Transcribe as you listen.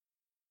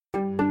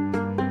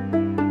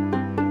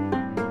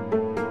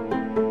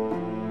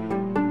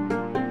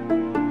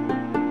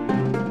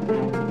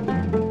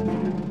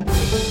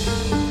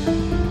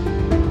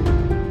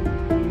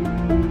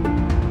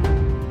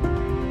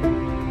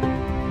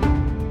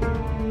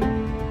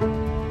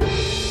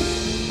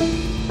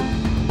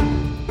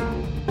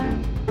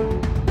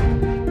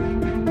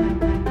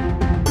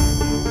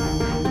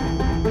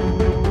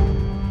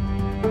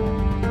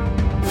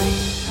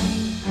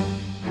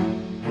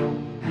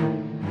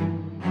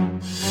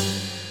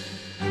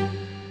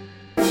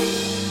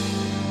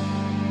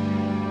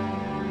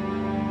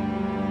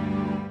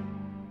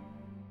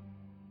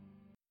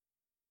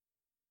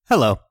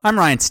Hello, I'm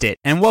Ryan Stitt,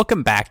 and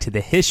welcome back to the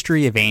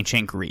History of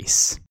Ancient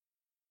Greece.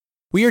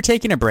 We are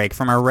taking a break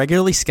from our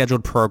regularly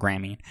scheduled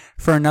programming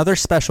for another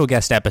special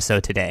guest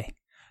episode today.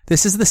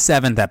 This is the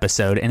 7th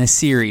episode in a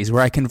series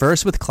where I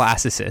converse with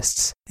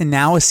classicists, and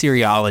now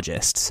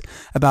Assyriologists,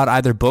 about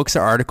either books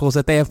or articles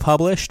that they have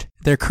published,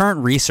 their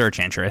current research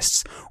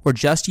interests, or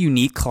just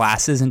unique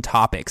classes and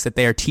topics that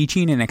they are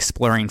teaching and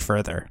exploring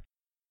further.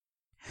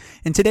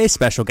 In today's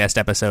special guest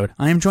episode,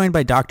 I am joined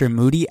by Dr.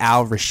 Moudhy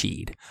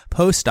Al-Rashid,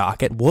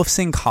 postdoc at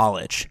Wolfson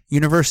College,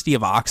 University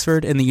of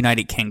Oxford in the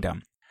United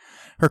Kingdom.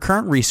 Her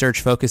current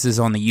research focuses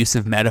on the use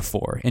of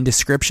metaphor in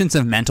descriptions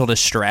of mental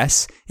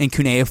distress in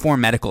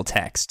cuneiform medical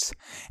texts,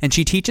 and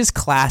she teaches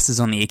classes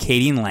on the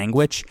Akkadian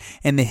language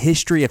and the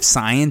history of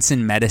science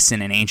and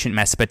medicine in ancient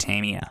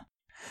Mesopotamia.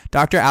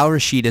 Dr.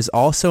 Al-Rashid is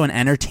also an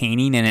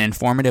entertaining and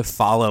informative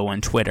follow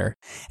on Twitter,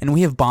 and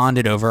we have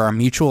bonded over our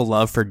mutual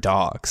love for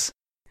dogs.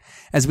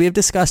 As we have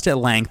discussed at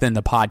length in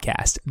the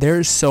podcast, there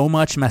is so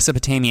much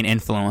Mesopotamian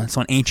influence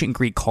on ancient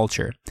Greek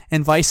culture,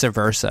 and vice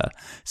versa,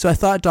 so I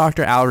thought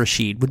Dr.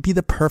 Al-Rashid would be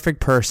the perfect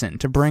person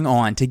to bring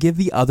on to give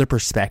the other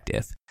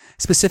perspective,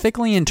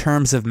 specifically in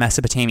terms of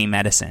Mesopotamian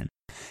medicine.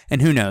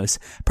 And who knows,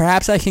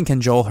 perhaps I can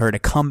cajole her to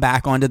come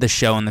back onto the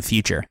show in the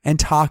future and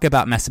talk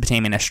about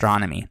Mesopotamian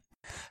astronomy.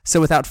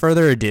 So without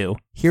further ado,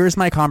 here is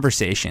my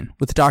conversation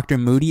with Dr.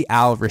 Moudhy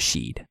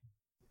Al-Rashid.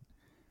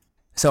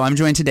 So I'm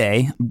joined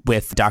today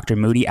with Dr.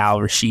 Moudhy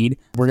Al-Rashid.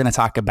 We're going to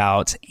talk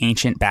about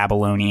ancient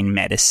Babylonian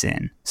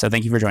medicine. So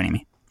thank you for joining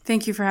me.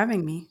 Thank you for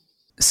having me.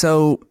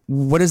 So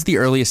what is the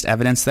earliest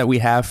evidence that we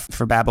have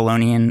for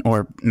Babylonian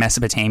or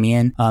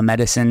Mesopotamian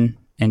medicine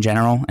in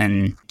general?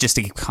 And just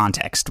to give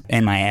context,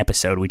 in my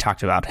episode, we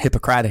talked about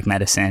Hippocratic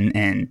medicine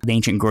in the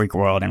ancient Greek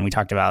world, and we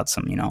talked about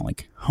some,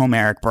 like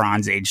Homeric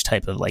Bronze Age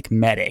type of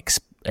medics.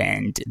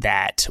 And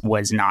that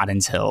was not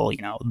until,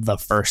 the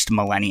first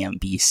millennium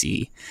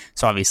BC.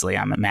 So obviously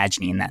I'm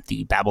imagining that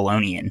the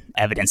Babylonian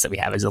evidence that we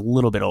have is a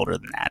little bit older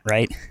than that,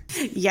 right?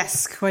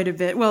 Yes, quite a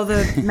bit. Well,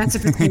 the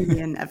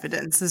Mesopotamian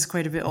evidence is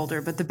quite a bit older,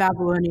 but the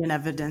Babylonian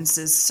evidence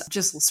is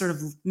just sort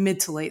of mid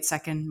to late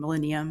second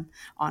millennium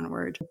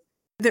onward.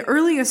 The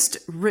earliest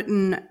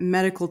written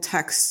medical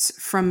texts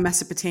from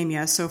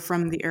Mesopotamia, so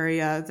from the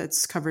area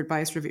that's covered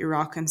by sort of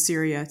Iraq and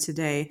Syria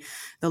today,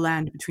 the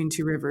land between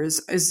two rivers,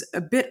 is a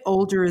bit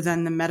older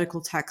than the medical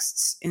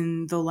texts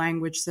in the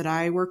language that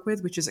I work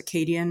with, which is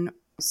Akkadian,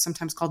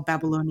 sometimes called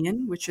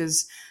Babylonian, which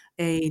is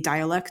a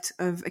dialect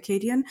of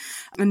Akkadian.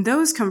 And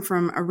those come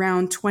from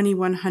around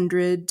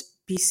 2100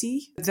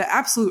 BC. The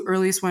absolute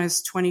earliest one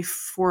is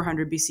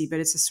 2400 BC, but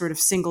it's a sort of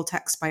single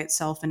text by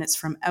itself, and it's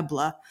from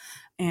Ebla.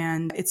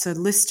 And it's a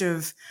list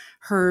of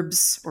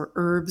herbs or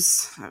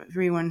herbs.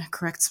 Everyone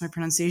corrects my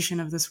pronunciation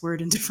of this word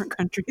in different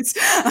countries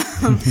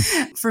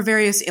for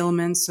various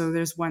ailments. So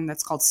there's one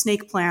that's called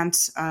snake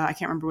plant. I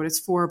can't remember what it's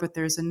for, but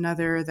there's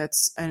another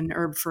that's an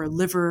herb for a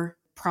liver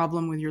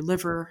problem with your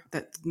liver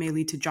that may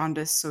lead to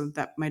jaundice. So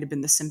that might have been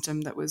the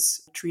symptom that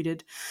was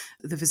treated,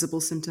 the visible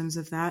symptoms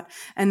of that.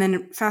 And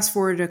then fast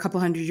forward a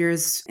couple hundred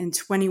years, in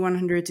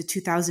 2100 to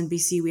 2000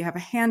 BC, we have a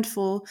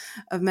handful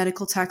of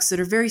medical texts that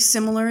are very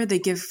similar. They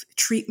give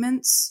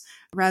treatments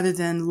rather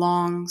than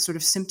long sort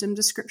of symptom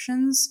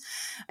descriptions.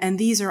 And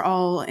these are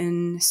all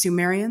in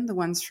Sumerian, the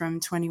ones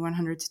from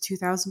 2100 to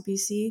 2000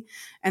 BC.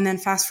 And then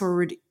fast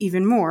forward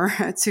even more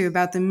to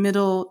about the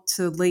middle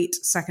to late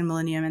second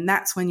millennium. And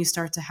that's when you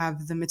start to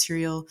have the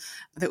material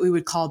that we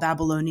would call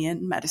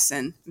Babylonian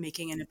medicine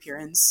making an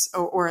appearance,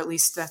 or at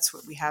least that's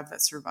what we have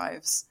that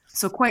survives.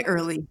 So quite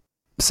early.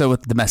 So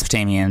with the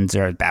Mesopotamians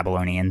or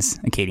Babylonians,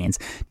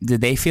 Akkadians, did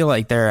they feel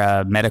like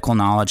their medical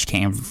knowledge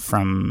came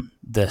from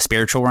the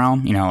spiritual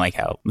realm? Like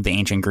how the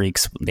ancient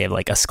Greeks, they have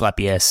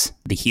Asclepius,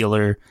 the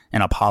healer,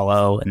 and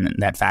Apollo, and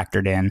that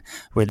factored in.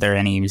 Were there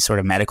any sort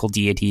of medical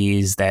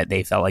deities that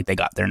they felt like they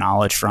got their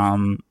knowledge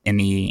from in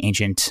the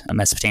ancient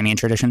Mesopotamian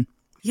tradition?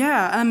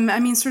 Yeah,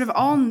 sort of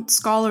all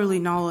scholarly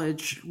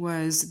knowledge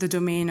was the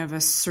domain of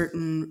a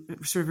certain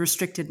sort of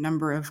restricted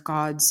number of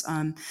gods.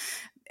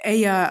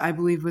 Ea, I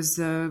believe, was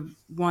the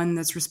one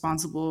that's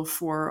responsible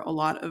for a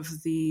lot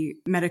of the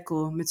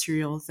medical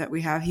material that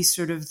we have. He's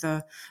sort of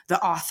the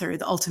author,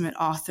 the ultimate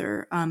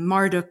author.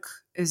 Marduk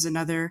is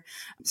another.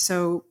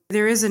 So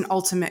there is an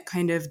ultimate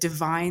kind of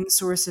divine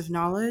source of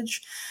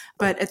knowledge.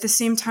 But at the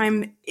same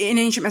time, in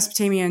ancient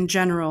Mesopotamia in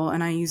general,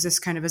 and I use this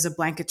kind of as a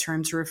blanket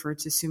term to refer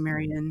to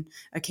Sumerian,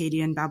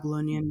 Akkadian,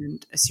 Babylonian,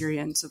 and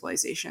Assyrian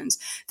civilizations,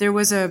 there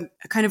was a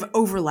kind of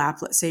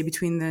overlap, let's say,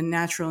 between the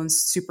natural and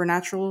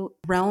supernatural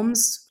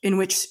realms, in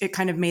which it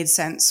kind of made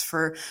sense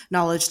for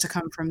knowledge to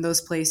come from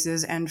those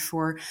places and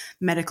for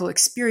medical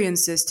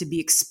experiences to be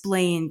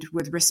explained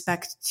with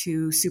respect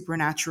to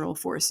supernatural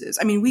forces.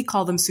 I mean, we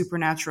call them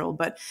supernatural,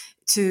 but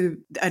to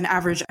an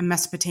average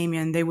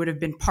Mesopotamian, they would have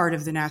been part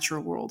of the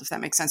natural world, if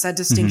that makes sense. That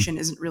distinction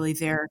isn't really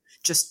there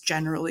just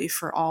generally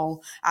for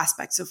all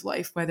aspects of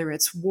life, whether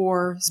it's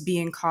wars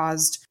being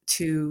caused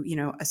to,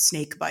 a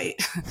snake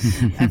bite.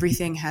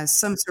 Everything has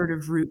some sort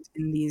of root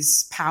in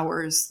these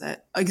powers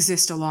that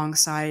exist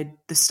alongside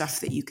the stuff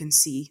that you can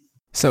see.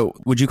 So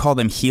would you call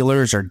them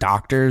healers or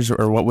doctors,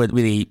 or what would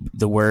be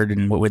the word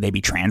and what would they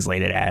be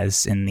translated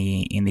as in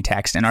the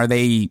text? And are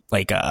they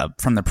like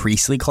from the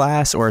priestly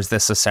class, or is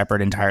this a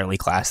separate entirely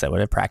class that would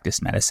have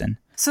practiced medicine?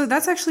 So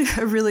that's actually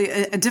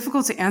a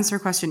difficult to answer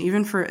question,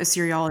 even for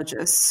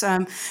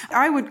Assyriologists.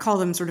 I would call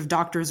them sort of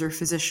doctors or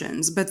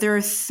physicians, but there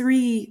are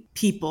three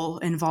people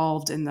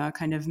involved in the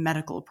kind of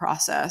medical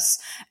process.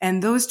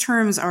 And those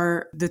terms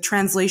are, the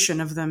translation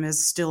of them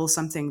is still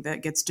something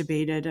that gets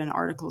debated and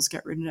articles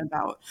get written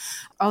about.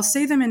 I'll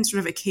say them in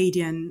sort of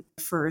Akkadian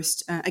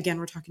first. Again,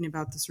 we're talking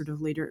about the sort of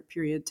later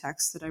period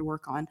texts that I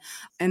work on.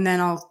 And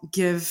then I'll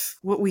give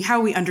how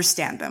we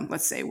understand them,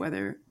 let's say,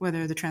 whether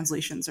the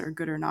translations are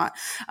good or not.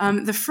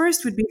 The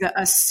first would be the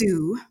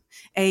Asu,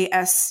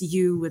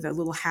 ASU with a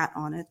little hat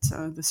on it,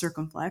 the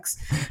circumflex,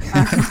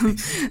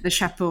 the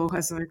chapeau,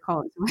 as I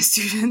call it to my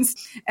students.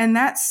 And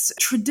that's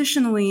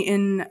traditionally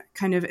in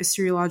kind of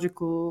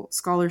Assyriological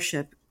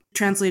scholarship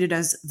translated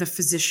as the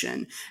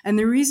physician. And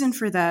the reason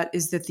for that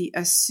is that the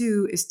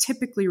Asu is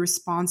typically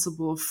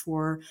responsible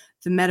for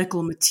the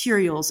medical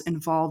materials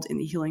involved in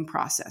the healing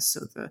process. So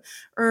the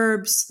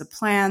herbs, the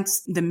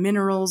plants, the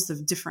minerals, the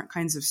different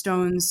kinds of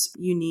stones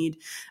you need,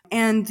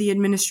 and the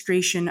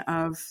administration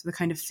of the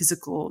kind of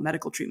physical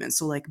medical treatment.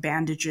 So like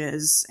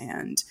bandages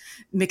and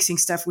mixing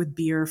stuff with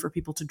beer for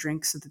people to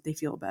drink so that they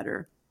feel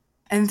better.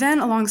 And then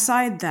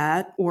alongside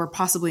that, or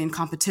possibly in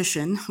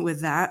competition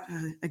with that,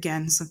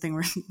 again,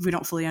 something we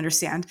don't fully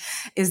understand,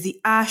 is the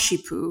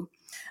Ashipu,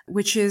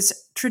 which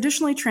is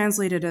traditionally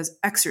translated as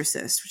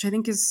exorcist, which I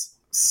think is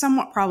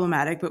somewhat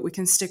problematic, but we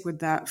can stick with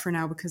that for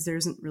now because there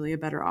isn't really a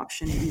better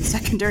option in the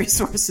secondary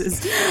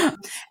sources.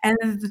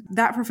 And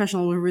that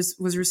professional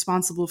was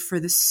responsible for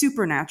the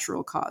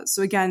supernatural cause.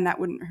 So again, that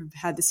wouldn't have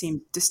had the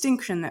same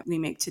distinction that we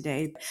make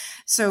today.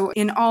 So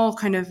in all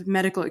kind of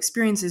medical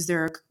experiences,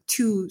 there are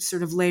two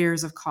sort of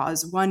layers of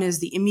cause. One is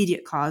the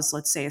immediate cause,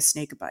 let's say a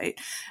snake bite.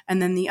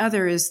 And then the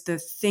other is the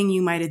thing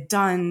you might have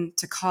done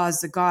to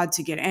cause the god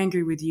to get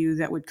angry with you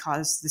that would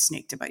cause the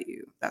snake to bite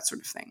you, that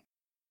sort of thing.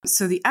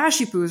 So the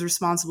Ashipu is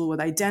responsible with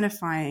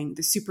identifying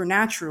the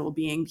supernatural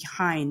being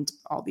behind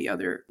all the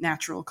other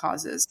natural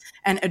causes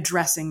and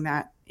addressing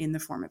that in the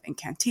form of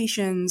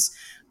incantations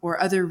or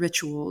other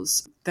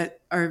rituals that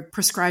are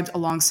prescribed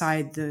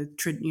alongside the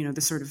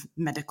sort of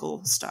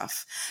medical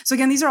stuff. So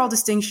again, these are all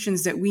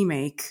distinctions that we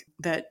make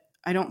that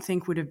I don't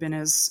think would have been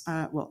as,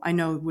 I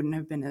know it wouldn't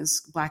have been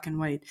as black and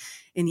white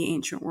in the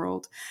ancient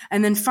world.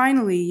 And then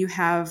finally, you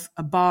have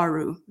a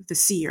Baru, the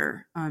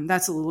seer.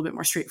 That's a little bit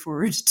more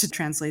straightforward to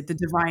translate, the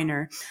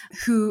diviner,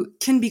 who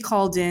can be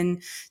called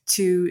in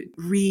to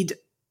read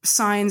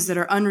signs that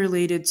are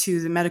unrelated to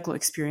the medical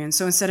experience.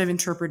 So instead of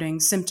interpreting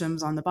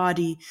symptoms on the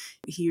body,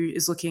 he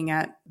is looking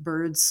at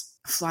birds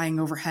flying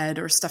overhead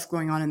or stuff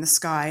going on in the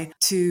sky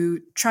to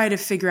try to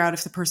figure out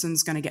if the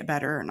person's going to get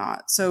better or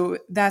not. So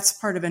that's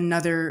part of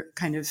another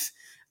kind of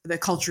the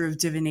culture of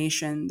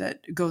divination that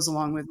goes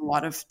along with a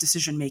lot of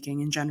decision making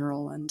in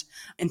general and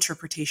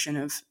interpretation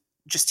of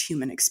just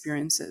human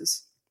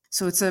experiences.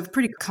 So it's a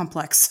pretty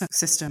complex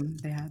system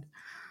they had.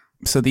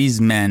 So these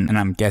men, and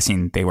I'm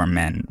guessing they were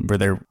men, were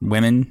there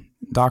women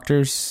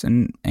doctors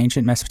in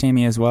ancient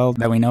Mesopotamia as well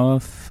that we know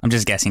of? I'm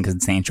just guessing because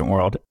it's the ancient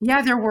world.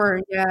 Yeah, there were.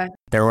 Yeah.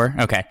 There were?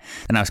 Okay.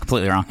 Then I was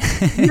completely wrong.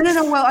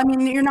 No. Well, I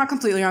mean, you're not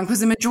completely wrong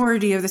because the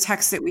majority of the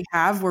texts that we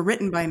have were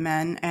written by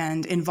men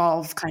and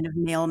involve kind of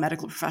male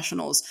medical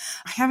professionals.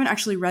 I haven't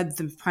actually read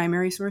the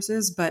primary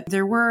sources, but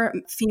there were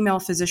female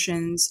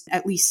physicians,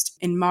 at least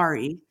in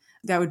Mari.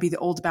 That would be the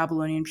Old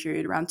Babylonian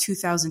period, around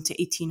 2000 to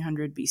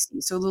 1800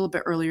 BC, so a little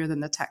bit earlier than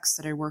the texts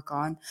that I work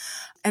on.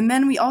 And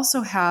then we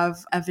also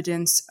have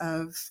evidence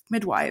of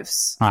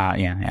midwives.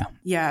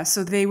 Yeah,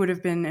 so they would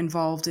have been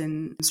involved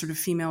in sort of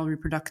female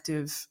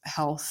reproductive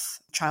health,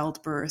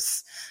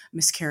 childbirth,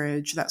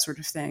 miscarriage, that sort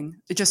of thing,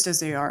 just as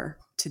they are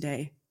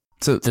today.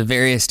 So the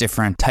various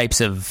different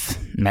types of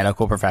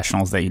medical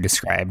professionals that you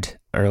described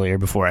earlier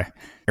before I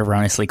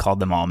erroneously called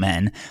them all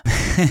men,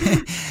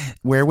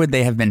 where would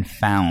they have been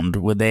found?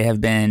 Would they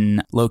have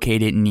been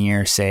located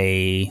near,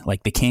 say,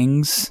 like the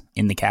kings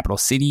in the capital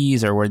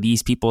cities, or were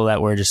these people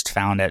that were just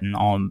found in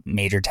all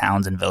major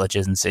towns and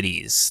villages and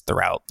cities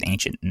throughout the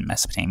ancient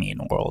Mesopotamian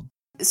world?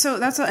 So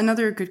that's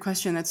another good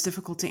question that's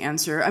difficult to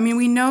answer. I mean,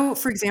 we know,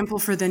 for example,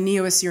 for the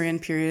Neo-Assyrian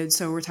period,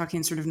 so we're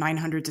talking sort of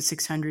 900 to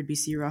 600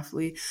 BC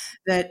roughly,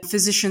 that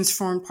physicians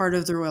formed part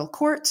of the royal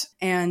court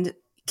and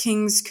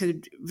kings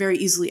could very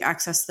easily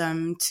access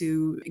them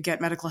to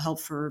get medical help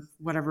for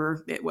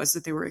whatever it was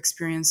that they were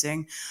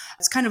experiencing.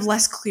 It's kind of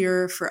less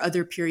clear for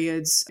other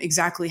periods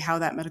exactly how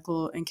that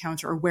medical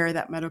encounter or where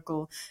that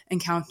medical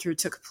encounter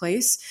took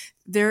place.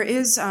 There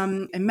is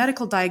a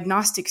medical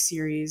diagnostic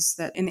series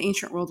that in the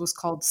ancient world was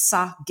called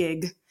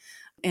Sa-Gig,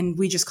 and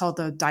we just call it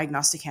the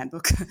diagnostic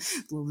handbook, a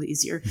little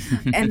easier.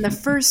 And the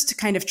first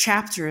kind of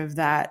chapter of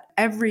that,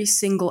 every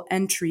single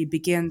entry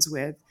begins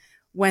with,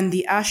 when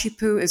the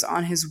Ashipu is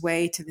on his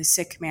way to the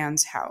sick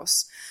man's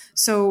house.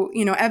 So,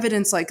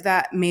 evidence like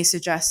that may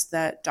suggest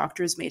that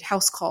doctors made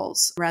house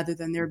calls rather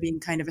than there being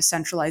kind of a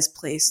centralized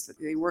place that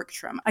they worked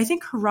from. I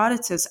think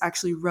Herodotus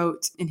actually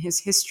wrote in his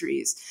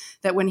histories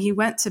that when he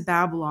went to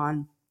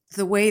Babylon,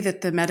 the way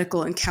that the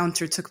medical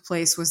encounter took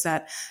place was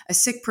that a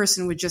sick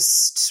person would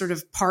just sort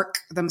of park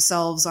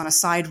themselves on a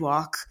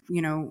sidewalk,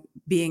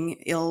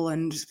 being ill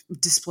and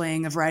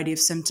displaying a variety of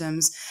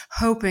symptoms,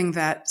 hoping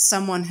that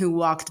someone who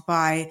walked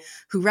by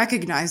who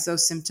recognized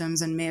those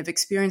symptoms and may have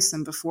experienced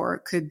them before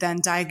could then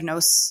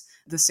diagnose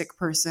the sick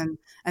person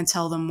and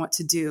tell them what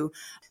to do.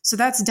 So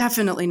that's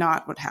definitely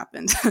not what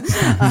happened.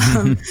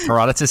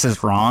 Herodotus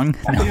is wrong.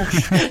 No.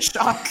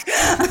 Shock,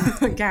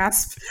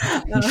 gasp.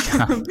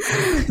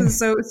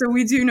 So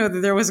we do know that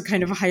there was a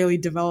kind of a highly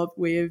developed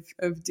way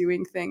of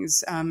doing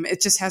things.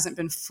 It just hasn't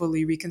been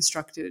fully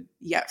reconstructed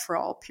yet for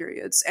all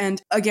periods.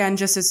 And again,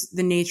 just as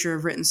the nature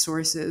of written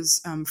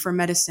sources, for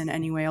medicine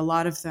anyway, a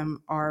lot of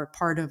them are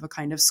part of a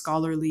kind of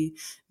scholarly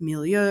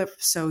milieu.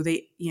 So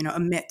they,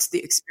 omit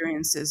the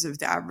experiences of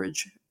the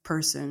average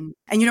person.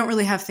 And you don't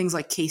really have things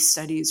like case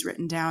studies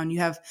written down. You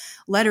have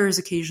letters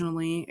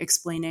occasionally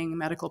explaining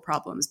medical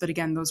problems, but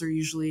again, those are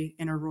usually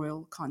in a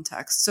royal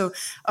context. So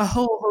a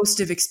whole host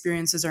of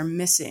experiences are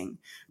missing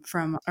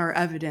from our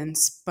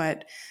evidence,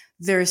 but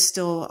there's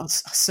still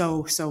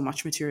so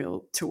much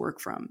material to work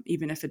from,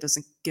 even if it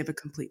doesn't give a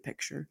complete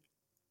picture.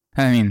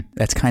 I mean,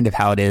 that's kind of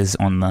how it is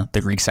on the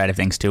Greek side of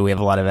things, too. We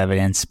have a lot of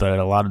evidence, but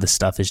a lot of the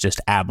stuff is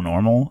just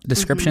abnormal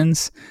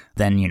descriptions.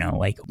 Then,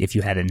 like if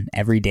you had an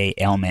everyday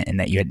ailment and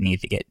that you need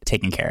to get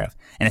taken care of.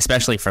 And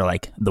especially for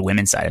like the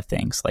women's side of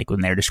things, like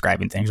when they're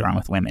describing things wrong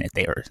with women, if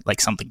they were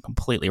like something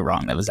completely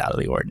wrong that was out of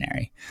the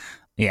ordinary.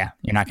 Yeah,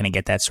 you're not going to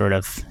get that sort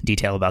of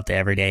detail about the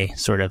everyday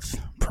sort of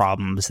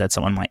problems that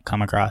someone might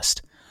come across.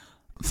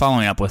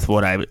 Following up with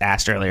what I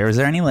asked earlier, was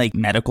there any like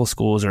medical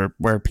schools or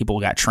where people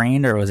got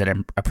trained, or was it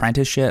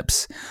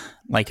apprenticeships?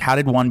 Like, how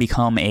did one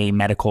become a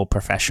medical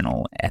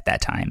professional at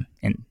that time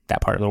in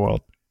that part of the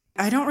world?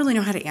 I don't really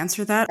know how to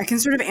answer that. I can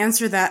sort of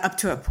answer that up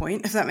to a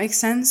point, if that makes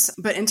sense.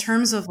 But in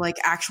terms of like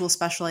actual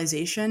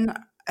specialization,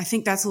 I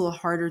think that's a little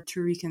harder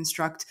to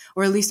reconstruct,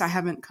 or at least I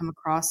haven't come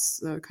across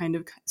the kind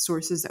of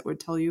sources that would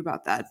tell you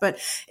about that. But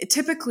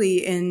typically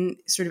in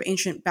sort of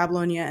ancient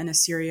Babylonia and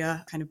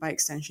Assyria, kind of by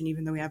extension,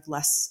 even though we have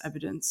less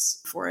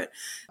evidence for it,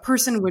 a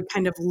person would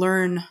kind of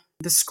learn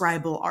the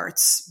scribal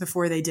arts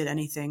before they did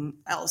anything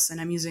else. And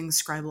I'm using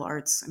scribal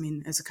arts,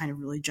 as a kind of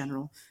really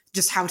general,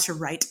 just how to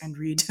write and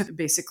read,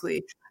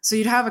 basically. So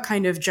you'd have a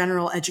kind of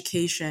general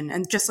education,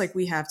 and just like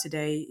we have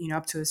today,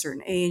 up to a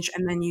certain age,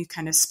 and then you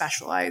kind of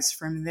specialize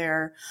from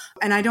there.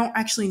 And I don't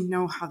actually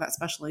know how that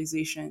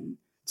specialization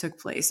took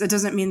place. It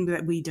doesn't mean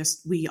that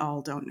we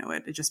all don't know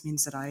it. It just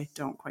means that I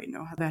don't quite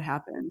know how that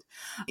happened.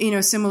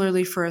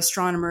 Similarly for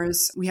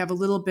astronomers, we have a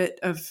little bit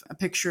of a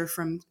picture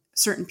from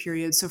certain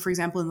periods. So for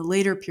example, in the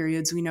later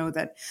periods, we know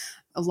that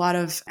a lot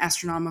of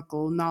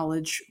astronomical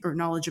knowledge or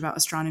knowledge about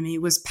astronomy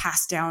was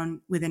passed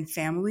down within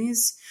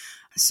families.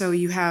 So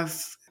you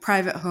have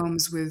private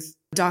homes with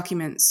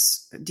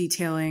documents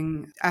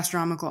detailing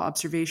astronomical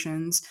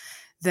observations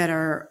that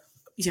are,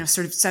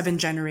 sort of 7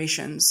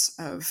 generations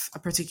of a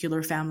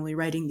particular family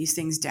writing these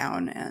things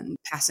down and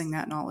passing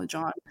that knowledge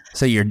on.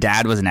 So your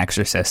dad was an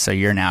exorcist, so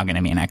you're now going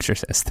to be an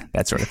exorcist,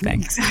 that sort of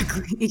thing.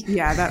 Exactly.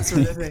 Yeah, that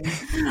sort of thing.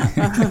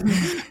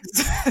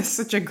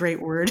 Such a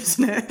great word,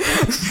 isn't it?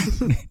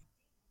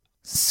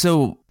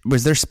 So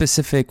was there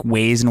specific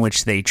ways in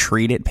which they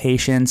treated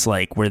patients?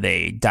 Like, were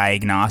they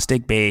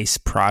diagnostic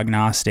based,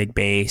 prognostic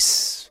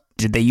based?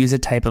 Did they use a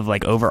type of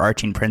like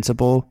overarching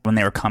principle when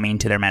they were coming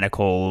to their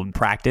medical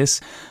practice?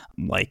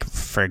 Like,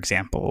 for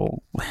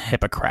example,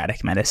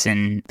 Hippocratic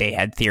medicine, they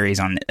had theories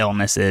on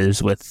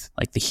illnesses with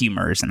like the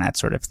humors and that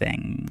sort of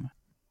thing.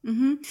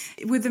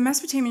 Mm-hmm. With the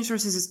Mesopotamian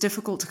sources, it's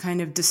difficult to kind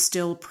of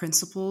distill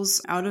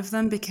principles out of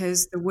them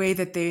because the way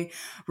that they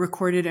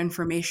recorded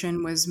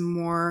information was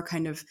more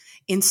kind of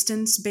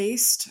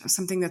instance-based,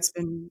 something that's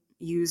been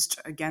used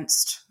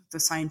against the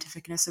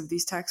scientificness of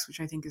these texts, which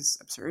I think is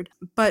absurd.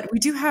 But we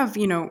do have,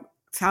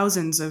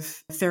 thousands of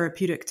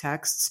therapeutic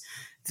texts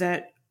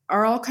that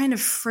are all kind of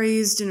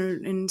phrased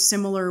in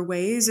similar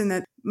ways, and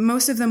that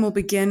most of them will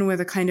begin with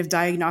a kind of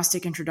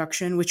diagnostic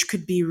introduction, which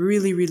could be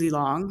really, really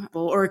long,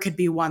 or it could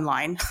be one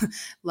line,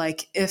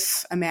 like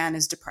if a man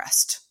is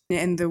depressed.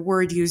 And the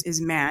word used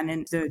is man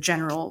in the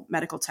general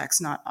medical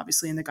text, not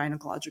obviously in the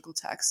gynecological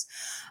text.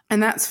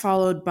 And that's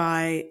followed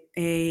by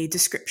a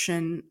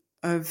description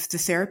of the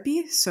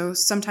therapy. So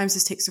sometimes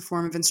this takes the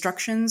form of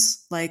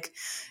instructions, like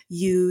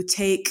you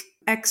take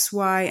X,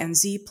 Y, and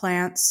Z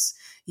plants,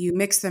 you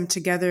mix them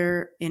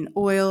together in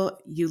oil,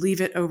 you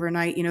leave it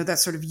overnight, that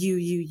sort of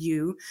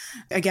you.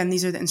 Again,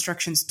 these are the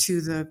instructions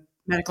to the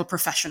medical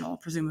professional,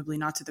 presumably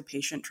not to the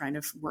patient trying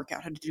to work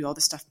out how to do all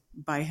this stuff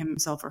by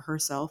himself or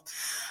herself.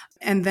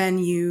 And then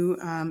you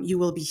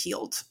will be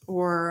healed.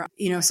 Or,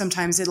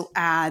 sometimes it'll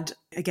add,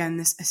 again,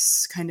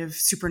 this kind of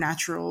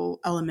supernatural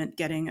element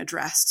getting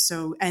addressed.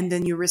 So, and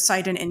then you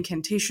recite an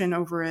incantation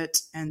over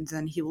it, and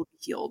then he will be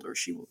healed or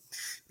she will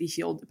be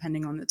healed,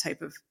 depending on the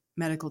type of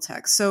medical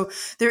text. So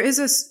there is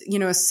a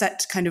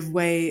set kind of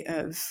way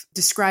of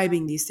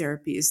describing these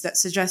therapies that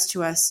suggests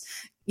to us,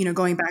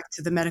 going back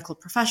to the medical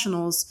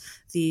professionals,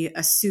 the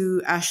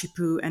Asu,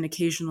 Ashipu, and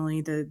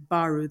occasionally the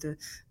Baru, the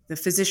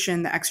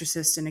physician, the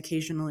exorcist, and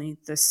occasionally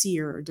the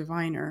seer or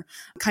diviner,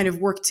 kind of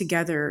work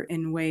together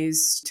in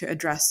ways to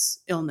address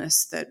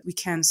illness that we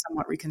can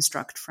somewhat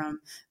reconstruct from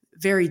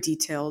very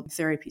detailed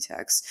therapy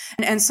texts.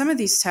 And some of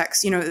these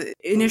texts,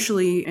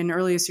 initially in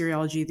early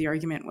Assyriology, the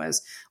argument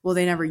was, well,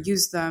 they never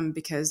used them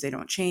because they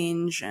don't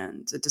change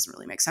and it doesn't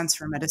really make sense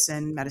for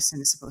medicine.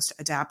 Medicine is supposed to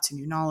adapt to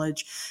new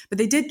knowledge. But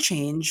they did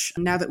change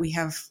now that we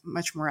have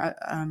much more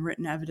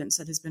written evidence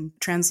that has been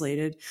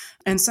translated.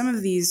 And some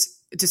of these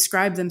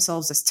describe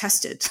themselves as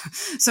tested.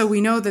 So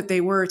we know that they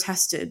were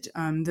tested.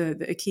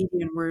 The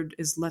Akkadian word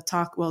is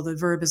latak, well, the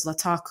verb is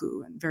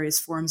lataku, and various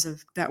forms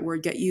of that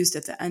word get used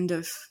at the end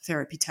of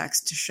therapy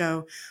text to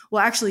show,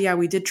 well, actually, yeah,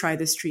 we did try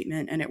this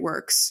treatment and it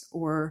works,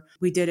 or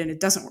we did and it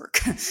doesn't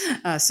work.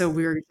 So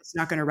we're just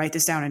not going to write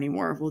this down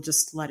anymore. We'll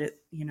just let it,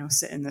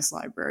 sit in this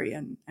library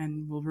and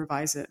we'll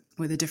revise it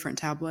with a different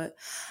tablet.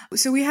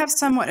 So we have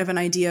somewhat of an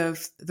idea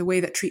of the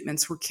way that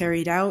treatments were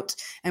carried out.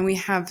 And we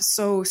have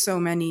so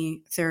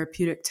many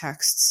therapeutic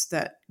texts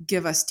that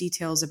give us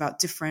details about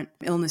different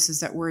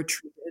illnesses that were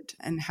treated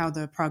and how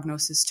the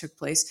prognosis took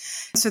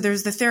place. So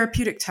there's the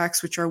therapeutic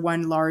texts, which are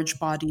one large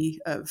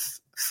body of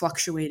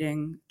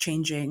fluctuating,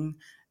 changing,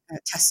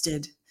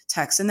 tested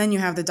text. And then you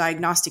have the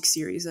diagnostic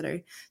series that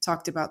I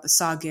talked about, the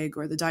Sagig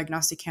or the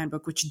diagnostic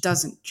handbook, which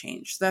doesn't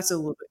change. So that's a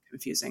little bit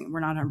confusing.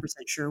 We're not 100%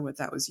 sure what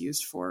that was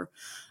used for.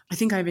 I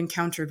think I've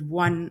encountered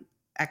one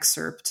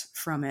excerpt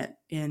from it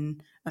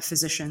in a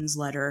physician's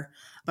letter,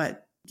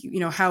 but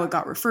how it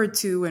got referred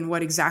to and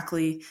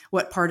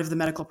what part of the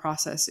medical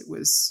process it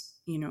was,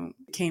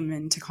 came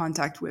into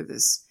contact with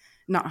is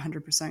not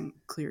 100%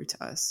 clear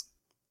to us.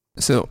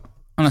 So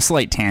on a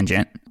slight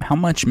tangent, how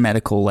much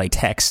medical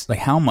text,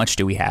 how much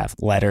do we have?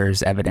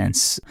 Letters,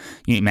 evidence?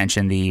 You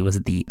mentioned was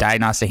it the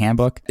diagnostic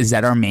handbook? Is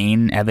that our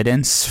main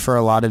evidence for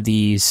a lot of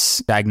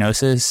these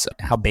diagnoses?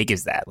 How big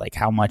is that?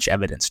 How much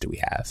evidence do we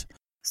have?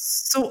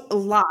 So a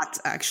lot,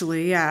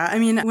 actually. Yeah. I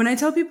mean, when I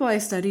tell people I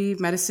study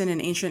medicine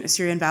in ancient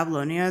Assyria and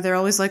Babylonia, they're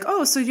always like,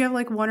 oh, so you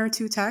have one or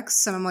two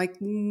texts? And I'm like,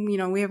 we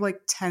have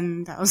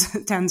tens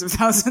of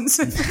thousands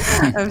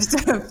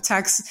of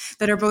texts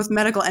that are both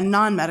medical and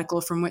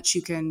non-medical from which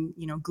you can,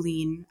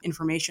 glean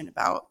information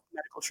about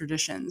medical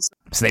traditions.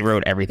 So they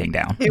wrote everything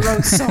down. They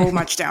wrote so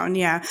much down,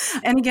 yeah.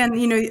 And again,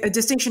 a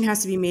distinction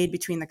has to be made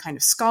between the kind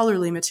of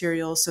scholarly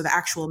material, so the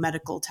actual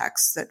medical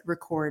texts that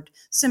record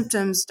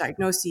symptoms,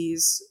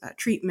 diagnoses,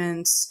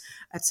 treatments,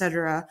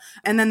 etc.,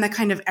 and then the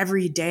kind of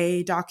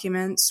everyday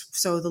documents,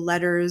 so the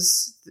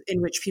letters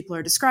in which people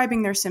are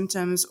describing their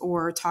symptoms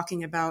or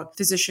talking about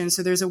physicians.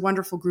 So there's a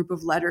wonderful group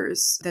of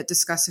letters that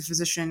discuss a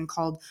physician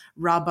called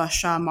Rabbah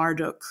Shah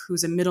Marduk,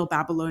 who's a Middle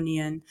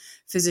Babylonian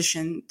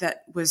physician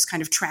that was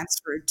kind of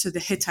transferred to the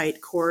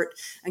Hittite court,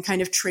 and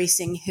kind of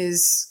tracing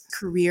his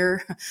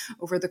career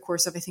over the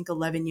course of, I think,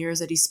 11 years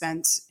that he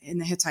spent in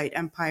the Hittite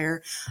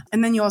Empire.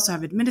 And then you also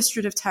have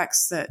administrative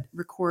texts that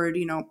record,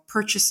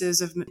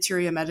 purchases of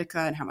materia medica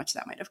and how much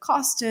that might have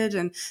costed.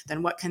 And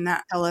then what can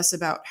that tell us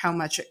about how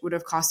much it would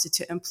have costed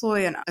to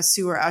employ an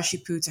Asu or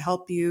Ashipu to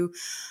help you?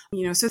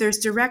 So there's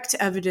direct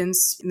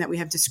evidence in that we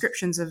have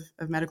descriptions of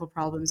medical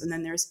problems, and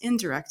then there's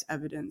indirect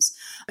evidence.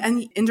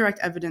 And indirect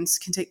evidence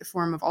can take the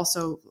form of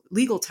also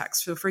legal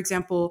texts. So, for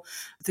example,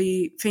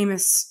 the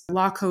famous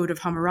Law Code of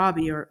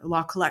Hammurabi, or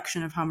Law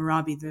Collection of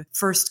Hammurabi, the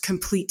first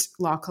complete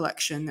law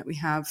collection that we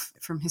have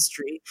from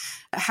history,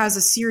 has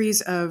a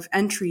series of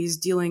entries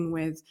dealing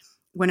with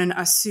when an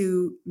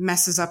Asu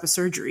messes up a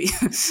surgery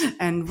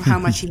and how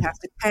much he has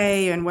to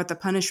pay and what the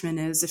punishment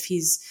is if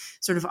he's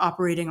sort of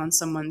operating on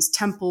someone's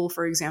temple,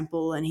 for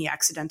example, and he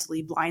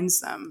accidentally blinds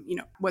them.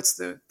 What's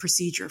the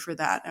procedure for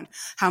that, and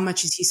how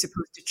much is he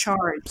supposed to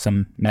charge?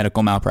 Some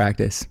medical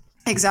malpractice.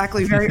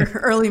 Exactly. Very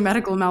early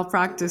medical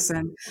malpractice.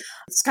 And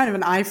it's kind of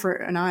an eye for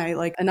an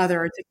eye, another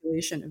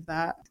articulation of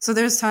that. So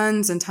there's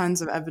tons and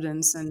tons of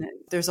evidence, and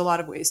there's a lot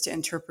of ways to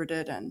interpret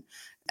it.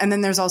 And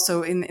then there's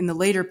also in the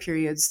later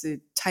periods, the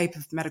type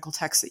of medical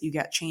text that you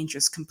get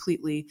changes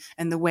completely,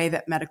 and the way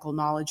that medical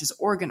knowledge is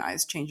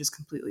organized changes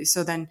completely.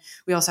 So then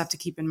we also have to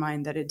keep in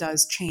mind that it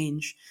does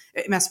change.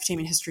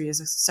 Mesopotamian history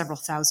is several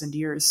thousand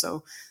years.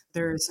 So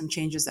there are some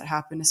changes that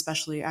happen,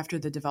 especially after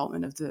the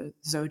development of the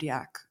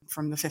zodiac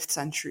from the 5th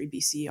century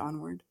BC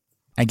onward.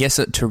 I guess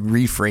to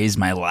rephrase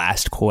my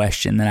last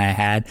question that I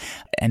had,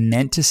 I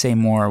meant to say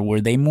more,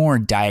 were they more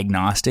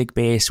diagnostic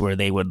based where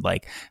they would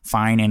like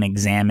find and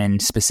examine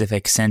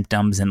specific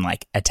symptoms and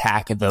like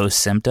attack those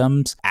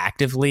symptoms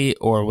actively?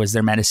 Or was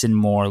their medicine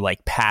more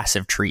like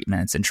passive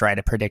treatments and try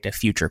to predict a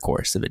future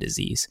course of a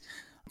disease?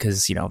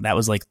 Because, that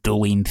was like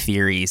dueling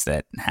theories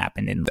that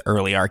happened in the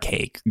early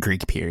archaic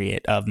Greek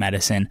period of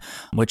medicine,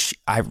 which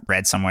I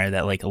read somewhere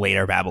that like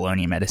later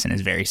Babylonian medicine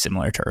is very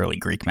similar to early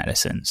Greek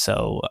medicine.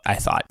 So I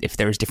thought if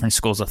there was different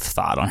schools of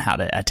thought on how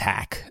to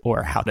attack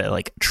or how to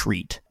like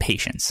treat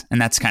patients. And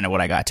that's kind of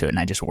what I got to it. And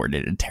I just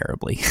worded it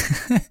terribly.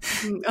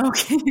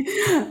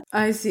 Okay.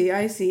 I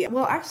see.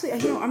 Well, actually,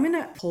 I'm going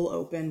to pull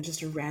open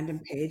just a random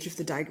page of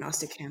the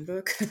Diagnostic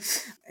Handbook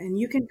and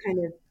you can kind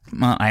of.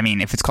 Well, I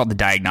mean, if it's called the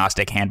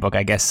Diagnostic Handbook,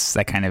 I guess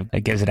that kind of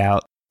gives it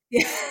out.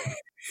 Yeah.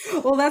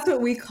 Well, that's what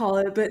we call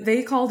it, but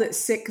they called it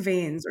sick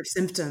veins or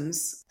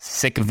symptoms.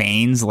 Sick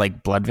veins,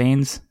 like blood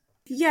veins?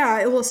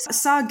 Yeah, well,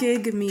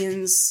 sagig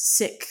means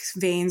sick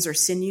veins or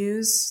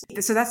sinews.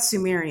 So that's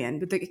Sumerian,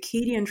 but the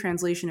Akkadian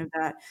translation of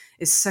that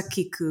is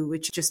sakiku,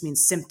 which just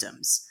means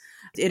symptoms.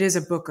 It is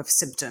a book of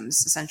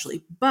symptoms,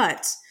 essentially.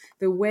 But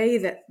the way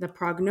that the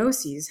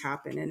prognoses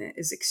happen in it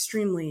is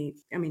extremely,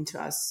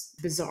 to us,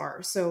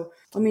 bizarre. So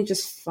let me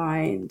just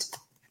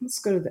let's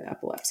go to the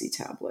epilepsy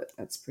tablet.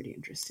 That's pretty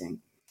interesting.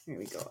 Here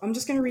we go. I'm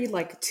just going to read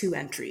like 2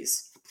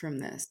 entries from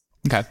this.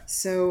 Okay.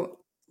 So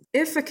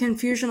if a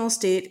confusional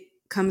state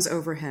comes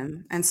over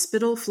him and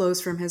spittle flows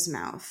from his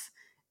mouth,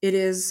 it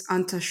is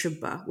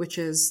antashubba, which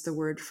is the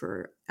word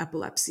for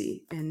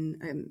epilepsy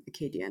in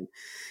Akkadian.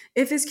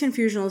 If his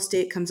confusional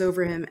state comes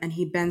over him and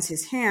he bends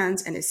his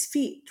hands and his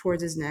feet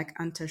towards his neck,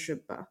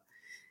 antashubba.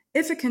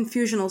 If a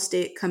confusional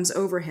state comes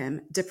over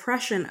him,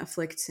 depression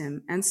afflicts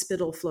him and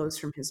spittle flows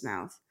from his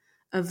mouth.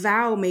 A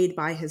vow made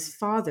by his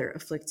father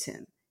afflicts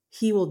him.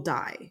 He will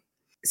die.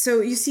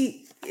 So you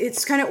see,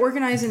 it's kind of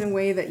organized in a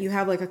way that you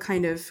have like a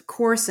kind of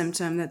core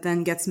symptom that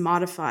then gets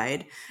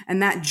modified,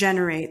 and that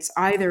generates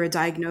either a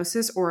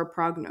diagnosis or a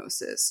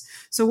prognosis.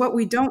 So what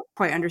we don't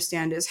quite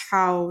understand is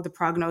how the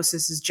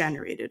prognosis is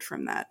generated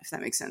from that, if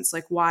that makes sense.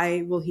 Like,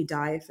 why will he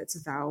die if it's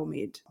a vow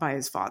made by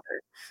his father?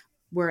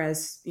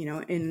 Whereas, in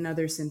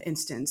another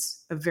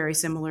instance of very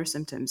similar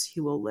symptoms,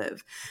 he will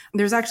live.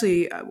 There's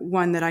actually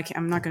one that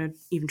I'm not going to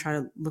even try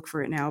to look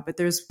for it now, but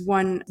there's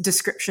one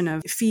description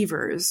of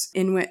fevers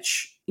in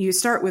which you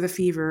start with a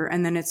fever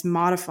and then it's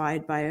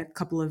modified by a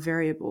couple of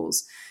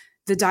variables.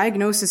 The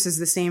diagnosis is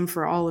the same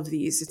for all of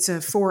these.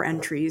 It's 4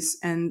 entries,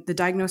 and the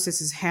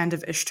diagnosis is Hand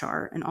of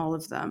Ishtar in all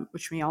of them,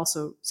 which may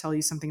also tell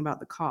you something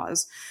about the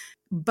cause.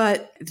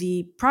 But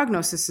the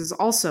prognosis is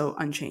also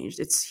unchanged.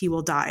 It's he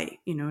will die,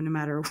 no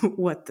matter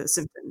what the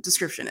symptom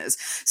description is.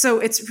 So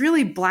it's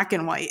really black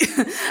and white.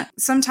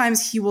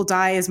 Sometimes he will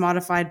die is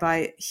modified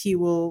by he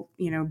will,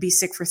 be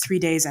sick for 3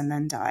 days and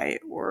then die,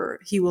 or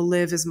he will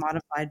live is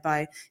modified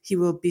by he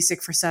will be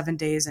sick for 7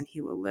 days and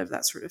he will live,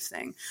 that sort of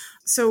thing.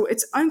 So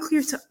it's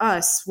unclear to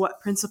us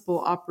what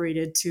principle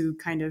operated to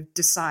kind of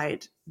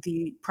decide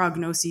the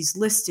prognoses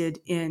listed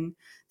in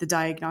the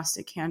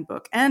Diagnostic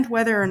Handbook and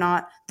whether or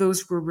not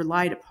those were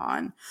relied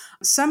upon.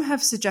 Some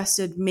have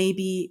suggested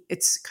maybe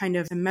it's kind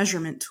of a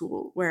measurement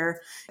tool where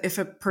if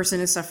a person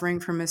is suffering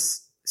from a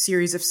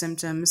series of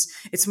symptoms,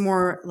 it's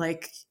more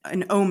like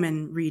an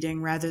omen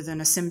reading rather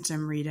than a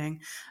symptom reading.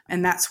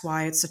 And that's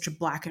why it's such a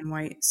black and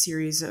white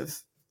series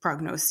of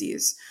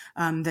prognoses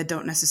that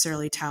don't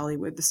necessarily tally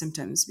with the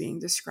symptoms being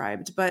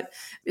described. But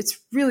it's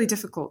really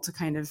difficult to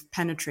kind of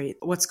penetrate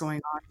what's going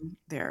on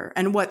there.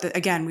 And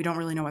again, we don't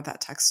really know what that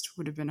text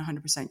would have been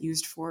 100%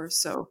 used for.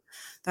 So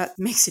that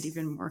makes it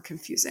even more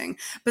confusing.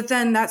 But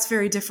then that's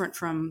very different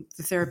from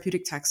the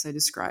therapeutic texts I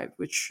described,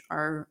 which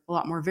are a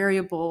lot more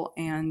variable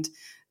and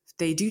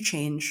they do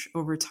change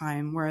over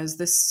time, whereas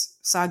this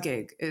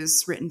sagig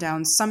is written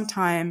down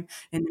sometime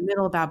in the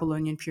Middle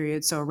Babylonian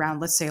period, so around,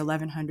 let's say,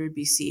 1100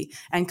 BC,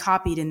 and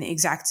copied in the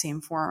exact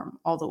same form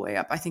all the way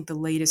up. I think the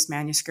latest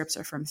manuscripts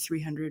are from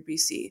 300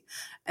 BC,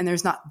 and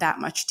there's not that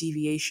much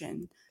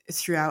deviation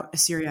throughout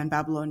Assyria and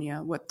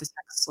Babylonia, what the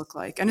texts look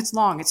like. And it's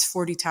long, it's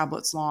 40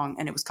 tablets long,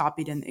 and it was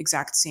copied in the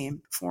exact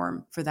same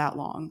form for that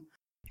long.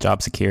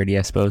 Job security,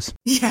 I suppose.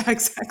 Yeah,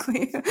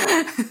 exactly.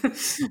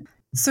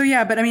 So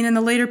yeah, but in the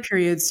later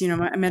periods,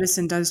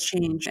 medicine does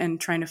change, and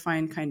trying to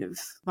find kind of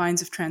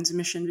lines of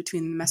transmission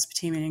between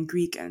Mesopotamian and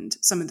Greek and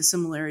some of the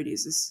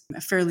similarities is a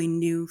fairly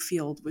new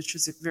field, which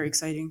is very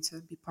exciting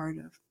to be part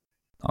of.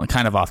 Well,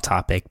 kind of off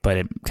topic, but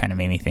it kind of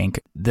made me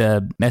think.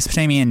 The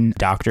Mesopotamian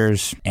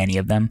doctors, any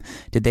of them,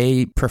 did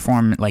they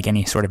perform like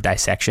any sort of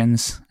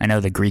dissections? I know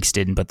the Greeks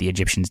didn't, but the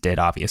Egyptians did,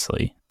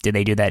 obviously. Did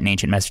they do that in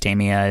ancient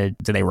Mesopotamia?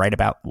 Did they write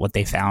about what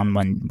they found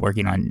when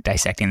working on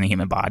dissecting the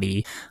human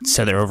body?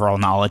 So their overall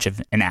knowledge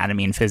of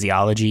anatomy and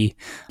physiology?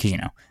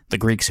 Because, the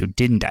Greeks who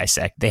didn't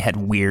dissect, they had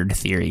weird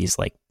theories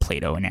like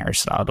Plato and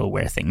Aristotle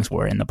where things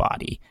were in the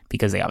body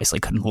because they obviously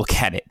couldn't look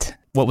at it.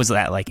 What was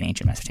that like in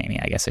ancient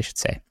Mesopotamia, I guess I should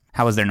say?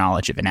 How was their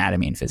knowledge of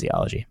anatomy and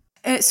physiology?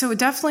 So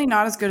definitely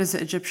not as good as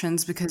the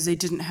Egyptians because they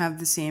didn't have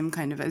the same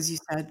kind of, as you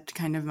said,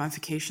 kind of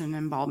mummification and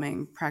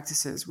embalming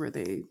practices where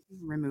they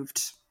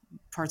removed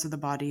parts of the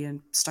body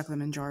and stuck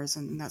them in jars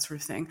and that sort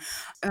of thing.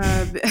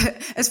 Uh,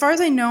 as far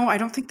as I know, I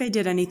don't think they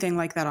did anything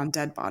like that on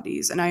dead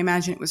bodies. And I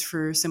imagine it was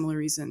for similar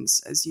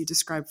reasons as you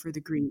described for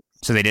the Greeks.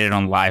 So they did it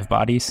on live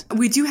bodies?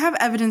 We do have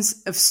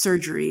evidence of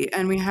surgery,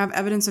 and we have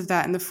evidence of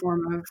that in the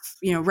form of,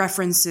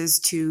 references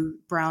to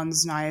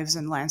Brown's knives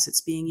and lancets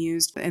being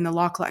used in the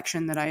law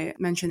collection that I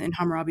mentioned in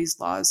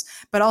Hammurabi's laws,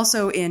 but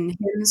also in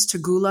hymns to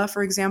Gula,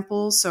 for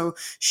example. So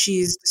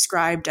she's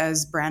described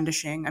as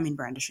brandishing. I mean,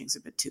 brandishing's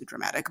a bit too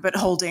dramatic, but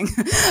holding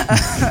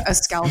a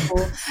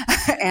scalpel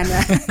and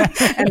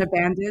a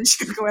bandage.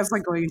 It's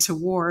like going to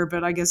war,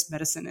 but I guess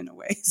medicine in a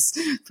way is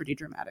pretty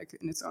dramatic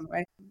in its own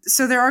way.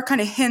 So there are kind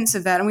of hints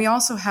of that, and we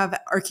also have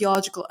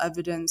archaeological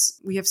evidence.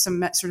 We have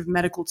some sort of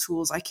medical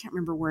tools. I can't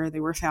remember where they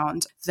were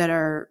found that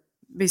are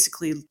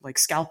basically like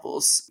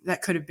scalpels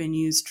that could have been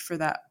used for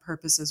that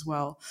purpose as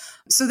well.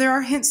 So there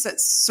are hints that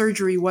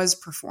surgery was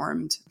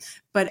performed,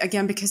 but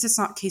again, because it's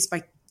not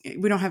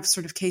we don't have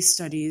sort of case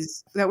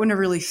studies that wouldn't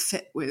really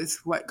fit with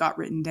what got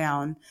written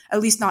down,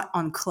 at least not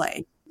on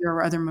clay. There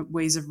were other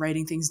ways of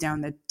writing things down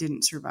that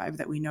didn't survive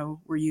that we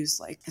know were used,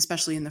 like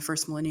especially in the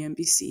first millennium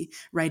BC,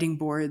 writing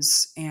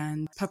boards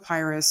and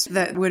papyrus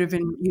that would have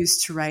been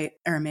used to write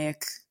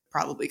Aramaic,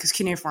 probably because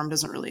cuneiform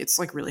it's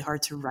like really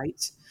hard to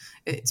write.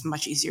 It's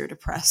much easier to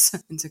press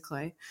into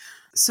clay.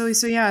 So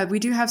yeah, we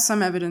do have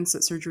some evidence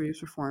that surgery was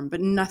performed, but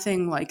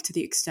nothing like to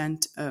the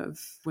extent of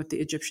what the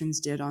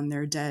Egyptians did on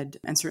their dead,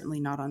 and certainly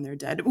not on their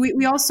dead.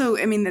 We also,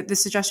 I mean, the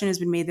suggestion has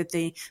been made that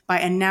they, by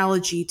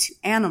analogy to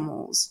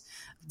animals,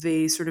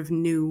 they sort of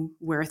knew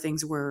where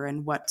things were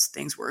and what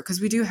things were.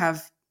 Because we do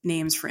have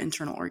names for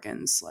internal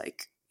organs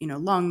like,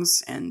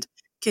 lungs and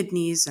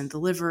kidneys and the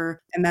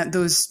liver, and that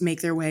those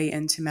make their way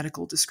into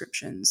medical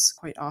descriptions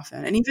quite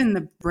often. And even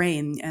the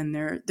brain, and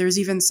there's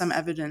even some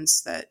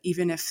evidence that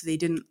even if they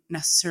didn't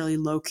necessarily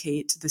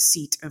locate the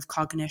seat of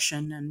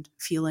cognition and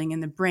feeling in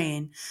the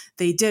brain,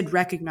 they did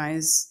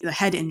recognize the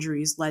head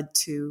injuries led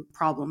to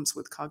problems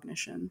with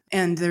cognition.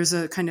 And there's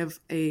a kind of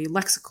a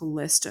lexical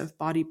list of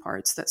body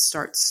parts that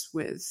starts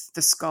with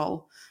the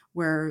skull,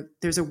 where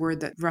there's a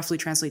word that roughly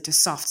translates to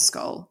soft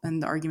skull.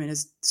 And the argument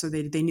is, so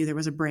they knew there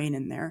was a brain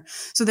in there.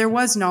 So there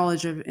was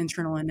knowledge of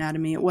internal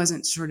anatomy. It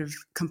wasn't sort of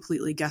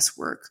completely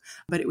guesswork,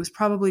 but it was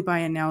probably by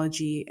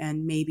analogy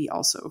and maybe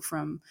also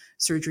from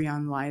surgery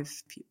on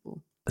live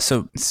people.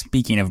 So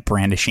speaking of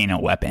brandishing a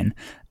weapon,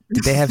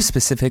 did they have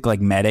specific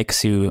like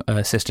medics who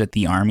assisted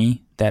the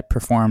army that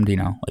performed,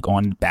 like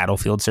on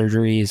battlefield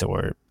surgeries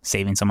or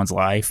saving someone's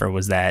life? Or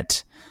was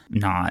that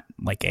not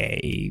like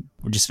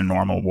just a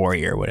normal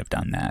warrior would have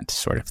done that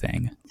sort of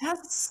thing?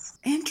 That's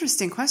an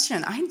interesting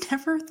question. I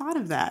never thought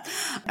of that.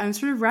 I'm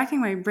sort of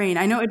racking my brain.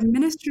 I know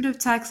administrative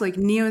texts like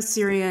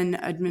Neo-Assyrian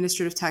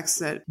administrative texts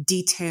that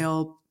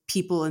detail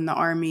people in the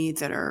army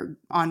that are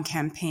on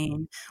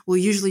campaign will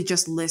usually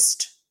just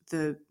list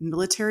the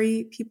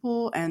military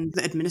people and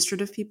the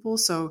administrative people.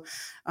 So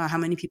how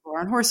many people are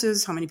on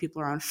horses, how many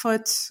people are on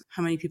foot,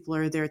 how many people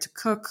are there to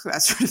cook,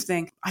 that sort of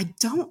thing. I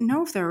don't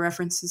know if there are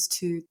references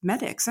to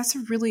medics.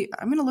 I'm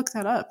going to look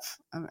that up.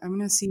 I'm going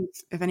to see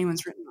if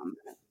anyone's written on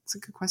that. It's a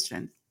good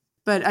question.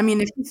 But I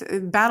mean,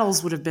 if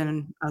battles would have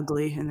been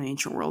ugly in the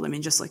ancient world, I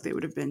mean, just like they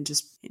would have been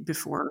just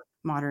before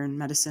modern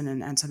medicine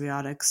and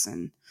antibiotics.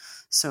 And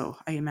so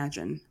I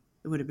imagine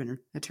it would have been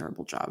a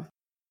terrible job.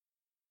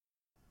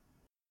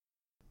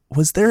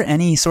 Was there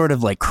any sort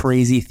of like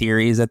crazy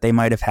theories that they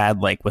might have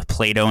had, like with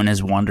Plato and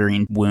his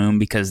wandering womb,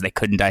 because they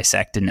couldn't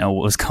dissect and know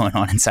what was going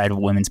on inside of a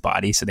woman's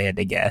body, so they had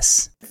to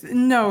guess?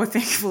 No,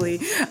 thankfully.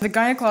 The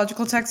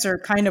gynecological texts are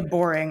kind of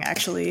boring,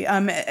 actually.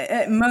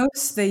 At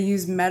most, they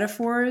use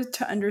metaphors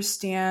to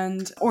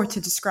understand, or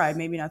to describe,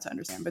 maybe not to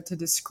understand, but to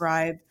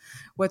describe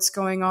what's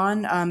going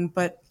on.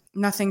 But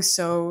nothing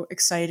so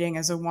exciting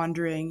as a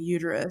wandering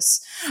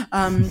uterus.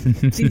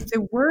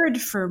 The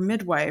word for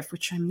midwife,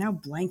 which I'm now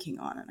blanking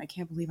on, and I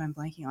can't believe I'm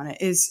blanking on it,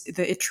 is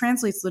that it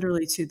translates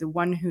literally to the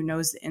one who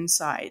knows the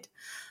inside.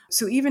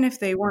 So even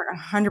if they weren't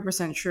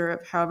 100% sure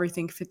of how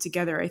everything fit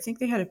together, I think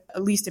they had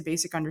at least a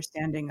basic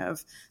understanding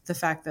of the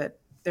fact that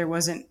there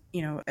wasn't,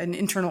 an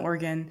internal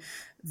organ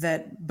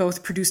that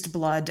both produced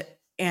blood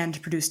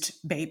and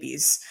produced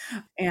babies.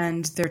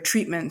 And their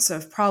treatments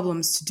of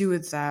problems to do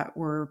with that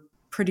were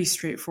pretty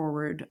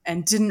straightforward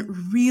and didn't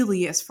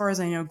really, as far as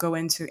I know, go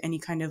into any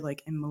kind of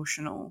like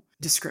emotional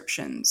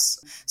descriptions.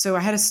 So I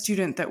had a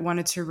student that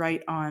wanted to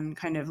write on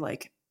kind of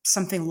like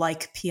something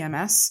like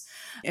PMS,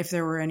 if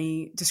there were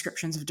any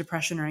descriptions of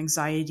depression or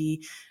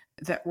anxiety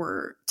that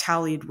were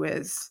tallied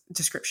with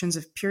descriptions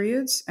of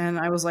periods. And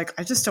I was like,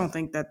 I just don't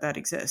think that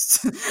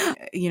exists.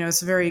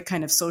 It's a very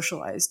kind of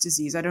socialized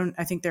disease.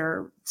 I think there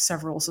are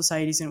several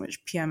societies in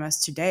which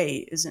PMS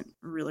today isn't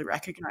really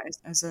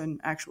recognized as an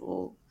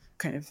actual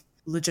kind of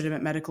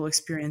legitimate medical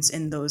experience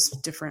in those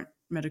different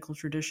medical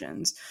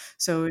traditions.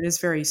 So it is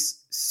very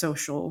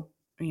social,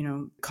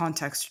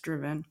 context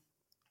driven.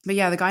 But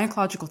yeah, the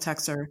gynecological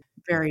texts are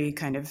very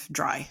kind of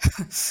dry,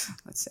 let's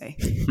say.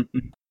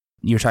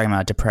 You were talking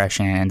about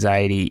depression,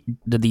 anxiety.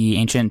 Did the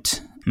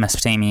ancient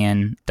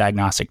Mesopotamian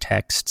diagnostic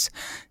texts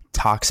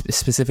talk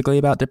specifically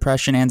about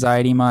depression,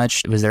 anxiety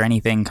much? Was there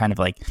anything kind of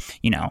like,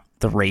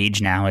 the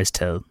rage now is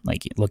to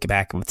like look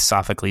back with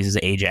Sophocles'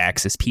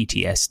 Ajax as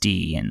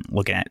PTSD and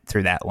looking at it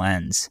through that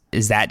lens?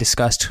 Is that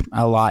discussed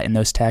a lot in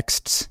those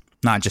texts?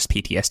 Not just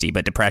PTSD,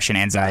 but depression,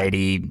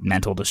 anxiety,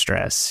 mental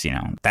distress,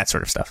 that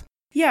sort of stuff.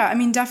 Yeah, I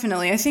mean,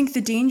 definitely. I think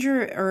the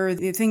danger or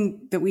the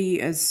thing that we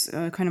as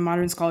kind of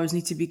modern scholars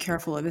need to be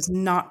careful of is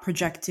not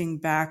projecting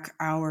back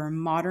our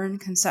modern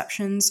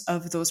conceptions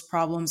of those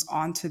problems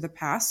onto the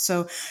past.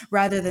 So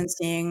rather than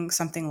saying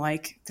something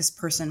like this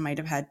person might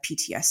have had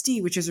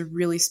PTSD, which is a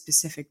really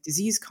specific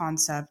disease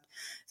concept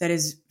that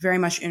is very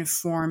much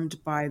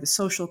informed by the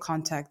social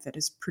context that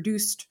is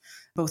produced,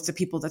 both the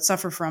people that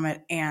suffer from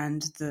it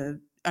and the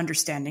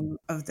understanding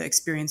of the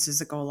experiences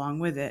that go along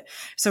with it.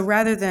 So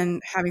rather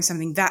than having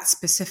something that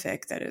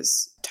specific that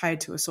is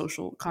tied to a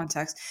social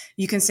context,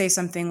 you can say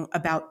something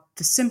about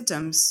the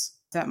symptoms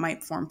that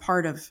might form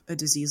part of a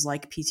disease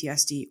like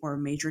PTSD or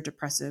major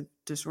depressive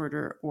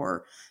disorder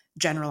or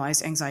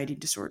generalized anxiety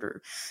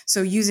disorder.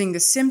 So using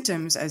the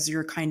symptoms as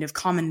your kind of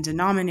common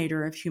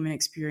denominator of human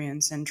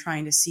experience and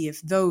trying to see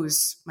if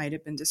those might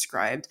have been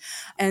described.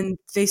 And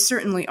they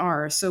certainly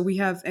are. So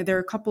there are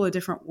a couple of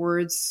different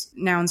words,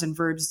 nouns and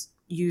verbs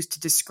used to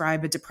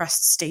describe a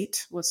depressed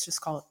state. Let's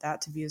just call it that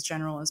to be as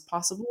general as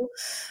possible.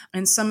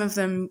 And some of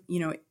them,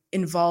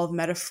 involve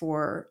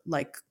metaphor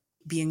like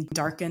being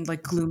darkened,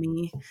 like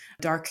gloomy,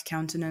 dark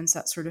countenance,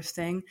 that sort of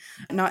thing.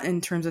 Not in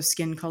terms of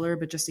skin color,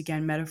 but just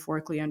again,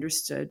 metaphorically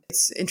understood.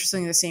 It's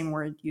interestingly the same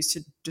word used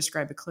to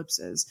describe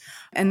eclipses.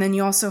 And then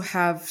you also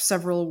have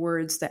several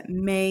words that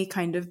may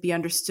kind of be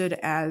understood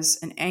as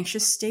an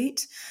anxious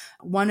state.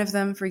 One of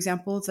them, for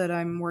example, that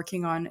I'm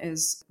working on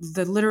is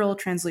the literal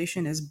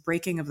translation is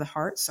breaking of the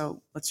heart.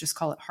 So let's just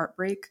call it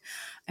heartbreak.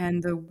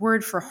 And the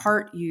word for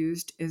heart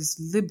used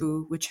is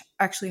libu, which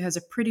actually has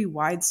a pretty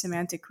wide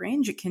semantic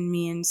range. It can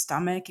mean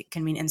stomach, it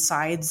can mean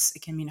insides,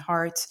 it can mean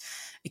heart,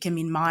 it can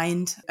mean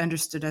mind,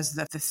 understood as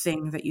the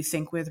thing that you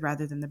think with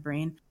rather than the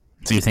brain.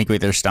 So you think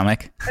with their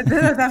stomach?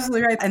 That's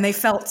absolutely right. And they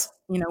felt,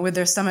 with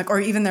their stomach or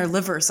even their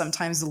liver.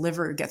 Sometimes the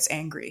liver gets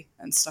angry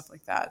and stuff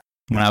like that.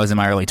 When I was in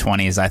my early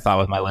 20s, I thought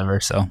with my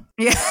liver, so.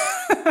 Yeah,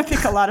 I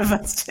think a lot of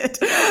us did.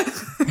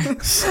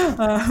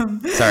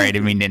 Sorry, I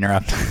didn't mean to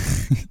interrupt.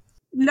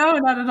 No,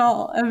 not at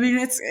all. I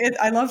mean,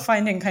 I love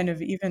finding kind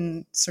of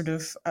even sort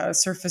of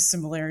surface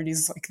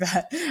similarities like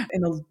that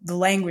in the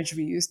language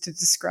we use to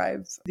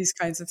describe these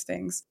kinds of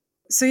things.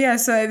 So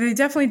they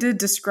definitely did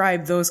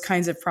describe those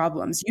kinds of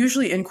problems,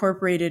 usually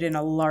incorporated in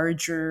a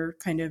larger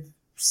kind of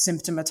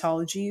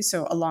symptomatology.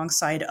 So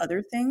alongside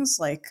other things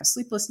like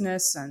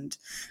sleeplessness and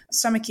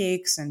stomach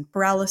aches and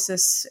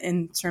paralysis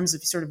in terms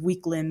of sort of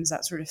weak limbs,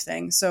 that sort of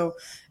thing. So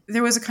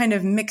there was a kind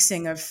of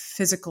mixing of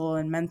physical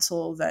and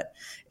mental that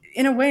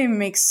in a way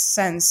makes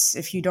sense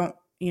if you don't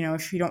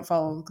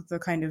follow the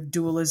kind of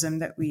dualism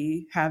that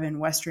we have in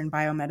Western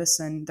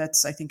biomedicine.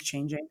 That's, I think,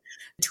 changing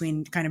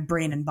between kind of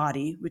brain and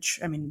body, which,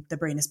 I mean, the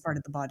brain is part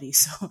of the body.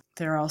 So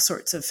there are all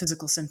sorts of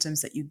physical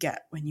symptoms that you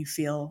get when you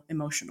feel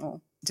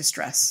emotional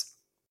distress.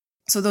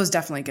 So those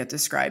definitely get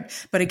described,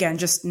 but again,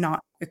 just not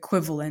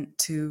equivalent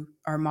to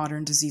our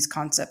modern disease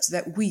concepts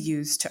that we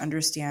use to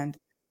understand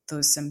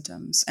those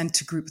symptoms and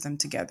to group them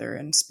together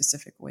in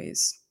specific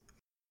ways.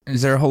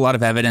 Is there a whole lot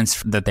of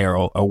evidence that they're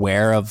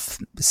aware of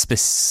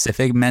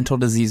specific mental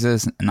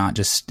diseases, not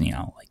just,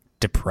 like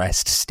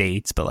depressed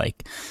states, but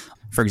like,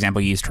 for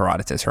example, you used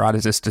Herodotus.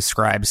 Herodotus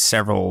describes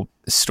several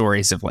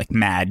stories of like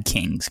mad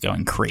kings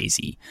going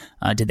crazy.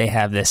 Did they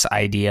have this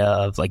idea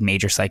of like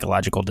major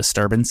psychological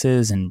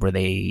disturbances, and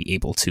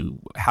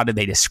how did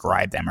they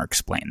describe them or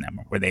explain them?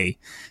 Were they,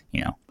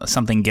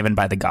 something given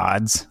by the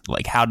gods?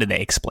 Like, how did they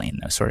explain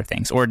those sort of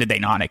things? Or did they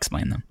not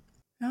explain them?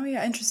 Oh,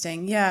 yeah.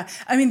 Interesting. Yeah.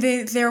 I mean,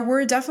 there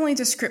were definitely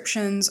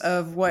descriptions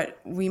of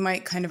what we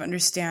might kind of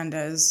understand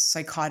as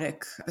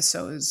psychotic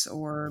episodes,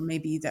 or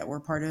maybe that were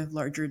part of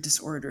larger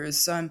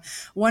disorders.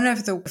 One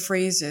of the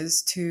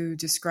phrases to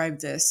describe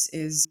this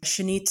is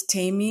shinit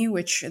temi,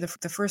 which the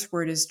first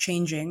word is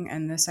changing,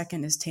 and the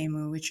second is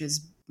temu, which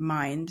is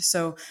mind.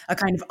 So a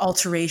kind of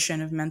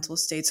alteration of mental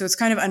state. So it's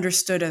kind of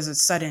understood as a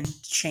sudden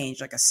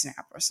change, like a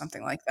snap or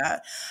something like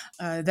that.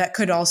 That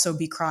could also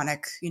be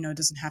chronic,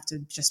 doesn't have to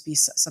just be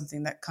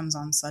something that comes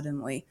on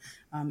suddenly.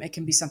 It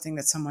can be something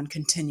that someone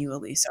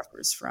continually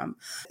suffers from.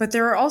 But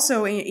there are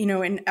also,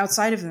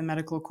 outside of the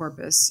medical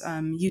corpus,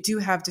 you do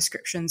have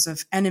descriptions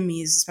of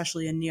enemies,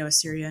 especially in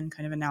Neo-Assyrian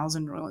kind of annals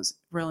and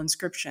royal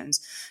inscriptions,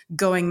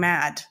 going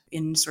mad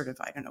in sort of,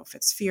 I don't know if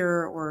it's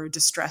fear or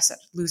distress at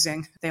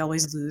losing. They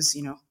always lose,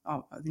 the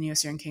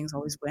Neo-Assyrian kings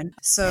always win.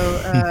 So,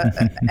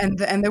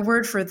 and the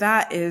word for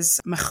that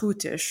is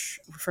machutish,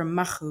 from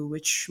machu,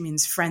 which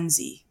means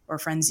frenzy or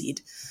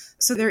frenzied.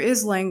 So there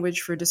is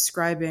language for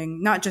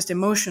describing not just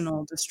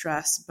emotional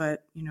distress,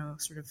 but,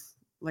 sort of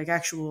like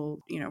actual,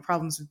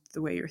 problems with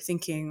the way you're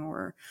thinking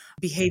or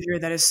behavior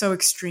that is so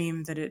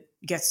extreme that it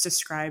gets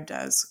described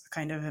as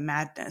kind of a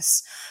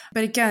madness.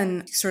 But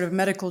again, sort of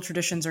medical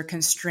traditions are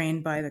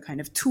constrained by the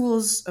kind of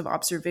tools of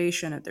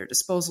observation at their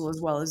disposal, as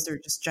well as their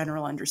just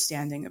general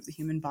understanding of the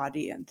human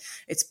body and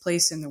its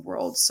place in the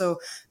world. So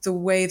the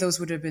way those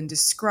would have been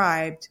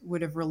described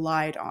would have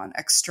relied on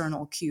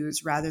external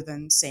cues rather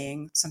than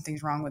saying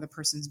something's wrong with a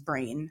person's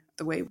brain,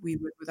 the way we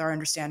would with our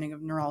understanding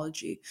of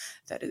neurology.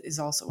 That is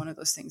also one of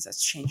those things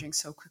that's changing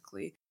so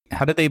quickly.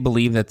 How did they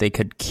believe that they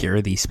could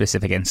cure these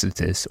specific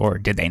instances, or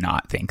did they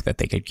not think that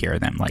they could cure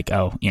them? Like,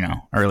 oh,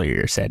 earlier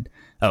you said,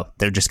 oh,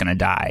 they're just going to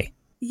die.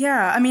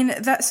 Yeah, I mean,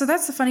 that's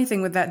the funny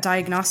thing with that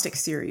diagnostic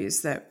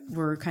series that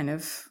we're kind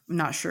of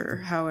not sure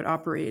how it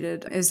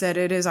operated, is that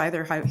it is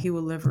either how he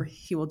will live or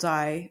he will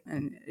die,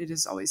 and it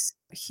is always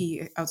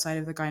he outside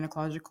of the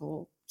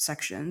gynecological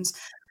sections.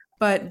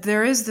 But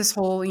there is this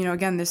whole,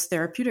 again, this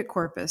therapeutic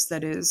corpus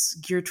that is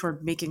geared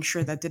toward making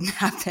sure that didn't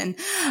happen.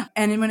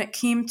 And when it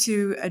came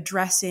to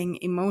addressing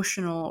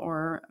emotional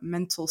or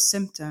mental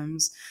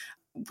symptoms,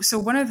 so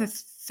one of the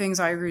things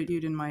I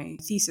reviewed in my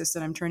thesis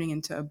that I'm turning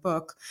into a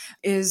book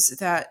is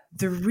that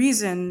the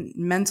reason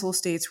mental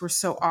states were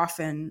so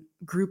often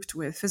grouped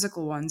with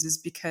physical ones is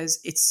because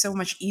it's so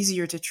much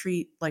easier to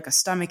treat like a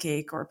stomach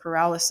ache or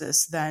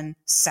paralysis than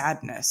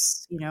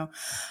sadness.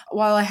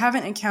 While I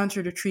haven't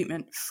encountered a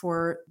treatment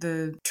for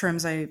the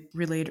terms I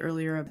relayed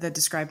earlier that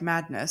describe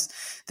madness,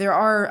 there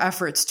are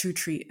efforts to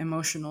treat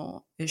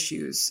emotional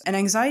issues. And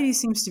anxiety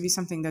seems to be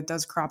something that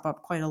does crop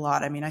up quite a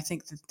lot. I mean, I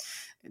think that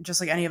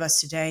just like any of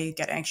us today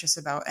get anxious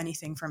about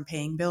anything from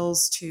paying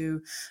bills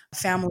to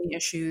family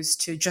issues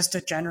to just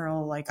a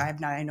general, like, I have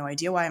no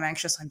idea why I'm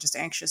anxious. I'm just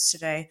anxious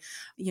today.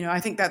 I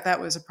think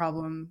that was a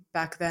problem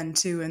back then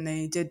too. And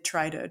they did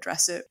try to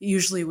address it,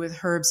 usually with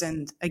herbs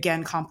and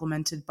again,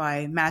 complemented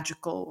by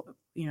magical,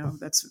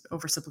 that's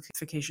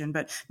oversimplification,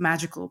 but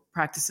magical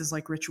practices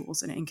like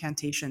rituals and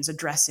incantations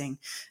addressing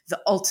the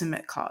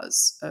ultimate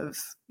cause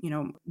of,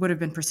 would have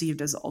been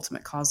perceived as the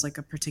ultimate cause, like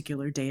a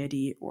particular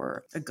deity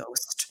or a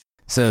ghost.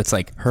 So it's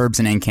like herbs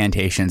and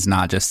incantations,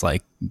 not just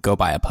like go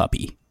buy a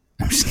puppy.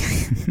 I'm just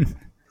kidding.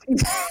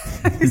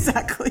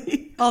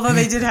 Exactly. Although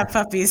they did have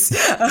puppies,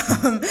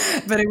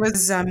 but it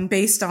was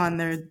based on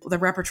the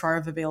repertoire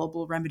of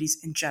available remedies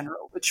in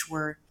general, which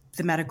were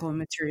the medical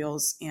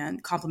materials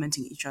and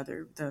complementing each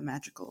other, the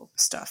magical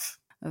stuff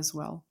as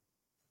well.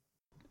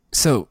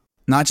 So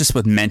not just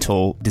with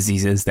mental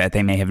diseases that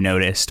they may have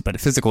noticed, but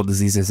physical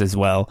diseases as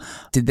well.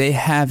 Did they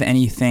have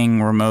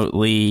anything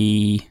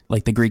remotely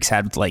like the Greeks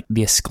had, like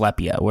the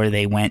Asclepia, where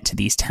they went to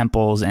these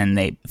temples and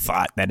they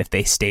thought that if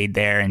they stayed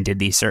there and did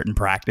these certain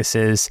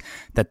practices,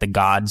 that the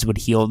gods would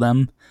heal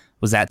them?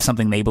 Was that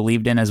something they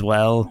believed in as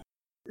well?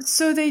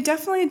 So they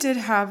definitely did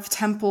have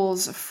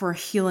temples for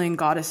healing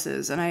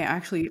goddesses, and I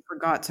actually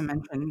forgot to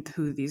mention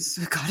who these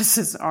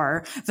goddesses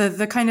are.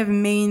 The kind of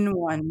main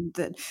one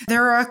that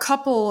there are a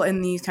couple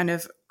in these kind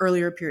of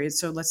earlier periods.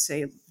 So let's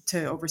say, to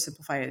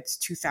oversimplify it, it's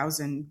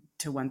 2000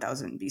 to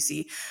 1000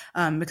 BC,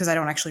 because I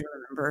don't actually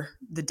remember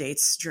the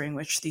dates during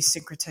which these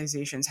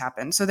syncretizations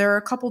happen. So there are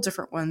a couple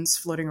different ones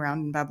floating around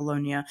in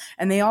Babylonia,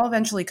 and they all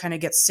eventually kind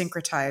of get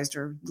syncretized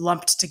or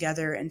lumped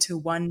together into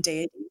one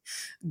deity,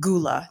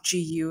 Gula,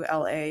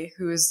 Gula,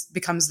 who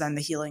becomes then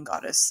the healing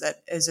goddess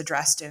that is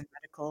addressed in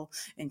medical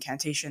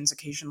incantations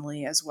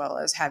occasionally, as well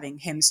as having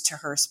hymns to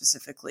her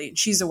specifically. And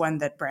she's the one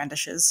that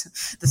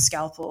brandishes the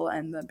scalpel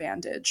and the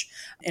bandage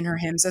in her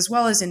hymns, as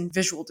well as in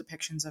visual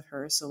depictions of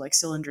her. So like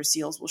cylinder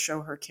seals will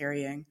show her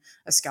carrying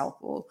a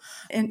scalpel.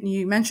 And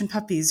you mentioned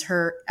puppies.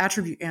 Her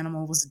attribute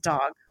animal was a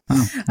dog.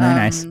 Oh, very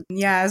nice.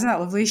 Yeah, isn't that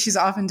lovely? She's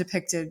often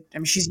depicted,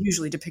 she's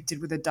usually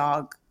depicted with a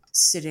dog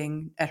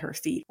sitting at her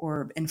feet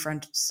or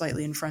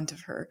slightly in front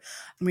of her.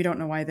 And we don't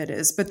know why that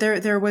is. But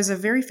there was a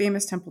very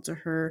famous temple to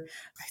her,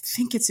 I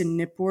think it's in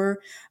Nippur,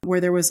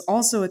 where there was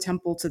also a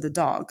temple to the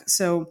dog.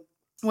 So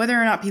whether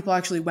or not people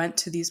actually went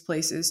to these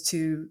places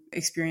to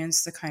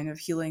experience the kind of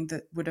healing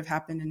that would have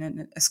happened in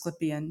an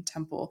Asclepian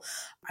temple,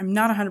 I'm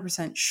not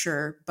 100%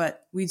 sure,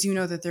 but we do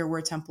know that there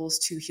were temples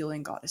to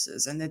healing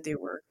goddesses and that they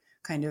were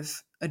kind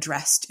of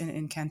addressed in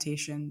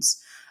incantations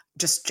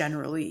just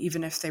generally,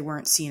 even if they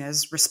weren't seen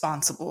as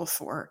responsible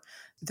for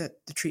the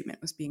treatment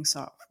was being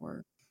sought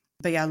for.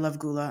 But yeah, I love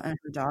Gula and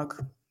her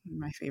dog,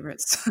 my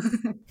favorites.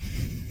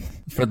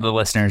 For the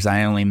listeners,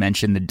 I only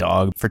mentioned the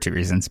dog for two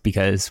reasons,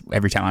 because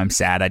every time I'm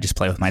sad, I just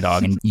play with my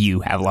dog, and you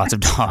have lots of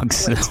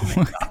dogs.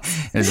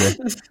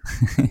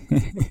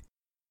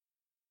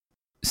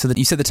 So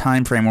you said the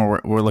time frame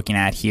we're looking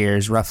at here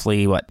is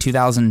roughly,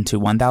 2000 to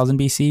 1000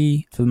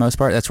 BC for the most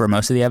part? That's where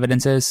most of the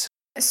evidence is?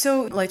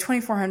 So like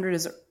 2400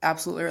 is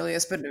absolute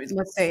earliest, but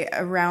let's say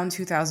around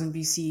 2000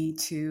 BC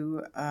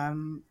to,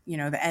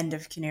 the end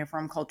of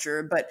cuneiform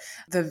culture. But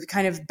the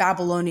kind of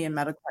Babylonian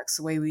medical texts,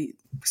 the way we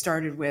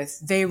started with,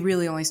 they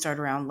really only start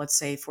around, let's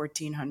say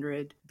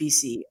 1400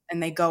 BC,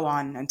 and they go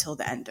on until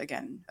the end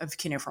again of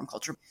cuneiform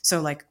culture.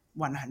 So like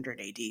 100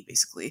 AD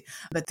basically,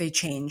 but they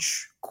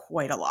change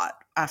quite a lot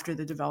after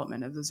the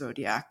development of the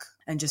zodiac,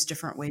 and just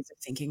different ways of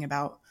thinking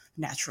about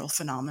natural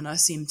phenomena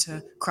seem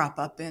to crop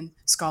up in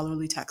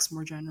scholarly texts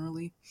more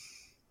generally.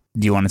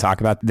 Do you want to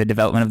talk about the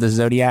development of the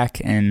zodiac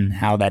and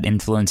how that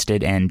influenced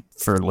it? And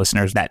for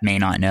listeners that may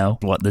not know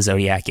what the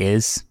zodiac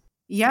is?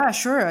 Yeah,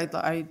 sure.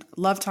 I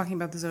love talking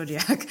about the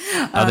zodiac.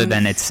 Other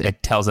than it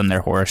tells them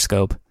their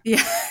horoscope.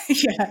 Yeah,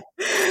 yeah,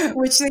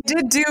 which they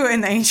did do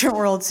in the ancient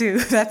world too.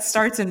 That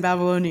starts in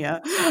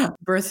Babylonia,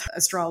 birth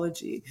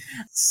astrology.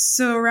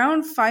 So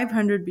around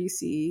 500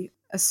 BC,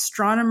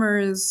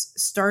 astronomers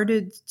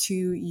started to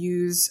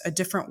use a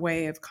different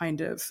way of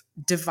kind of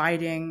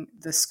dividing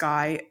the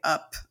sky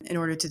up in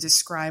order to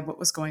describe what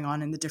was going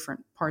on in the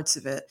different parts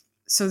of it.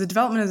 So the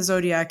development of the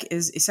zodiac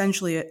is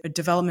essentially a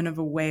development of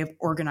a way of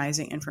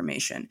organizing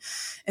information.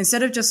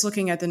 Instead of just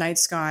looking at the night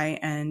sky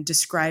and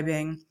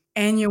describing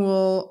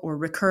annual or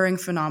recurring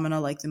phenomena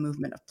like the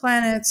movement of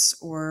planets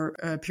or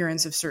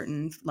appearance of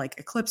certain like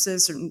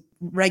eclipses, certain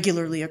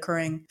regularly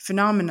occurring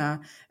phenomena,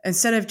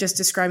 instead of just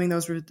describing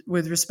those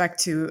with respect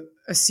to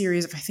a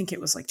series of, I think it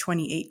was like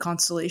 28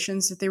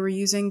 constellations that they were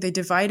using, they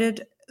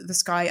divided the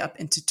sky up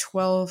into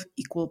 12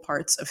 equal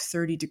parts of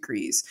 30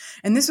 degrees.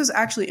 And this was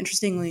actually,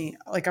 interestingly,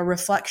 like a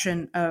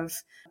reflection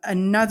of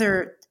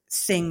another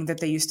thing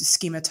that they used to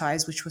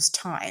schematize, which was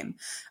time.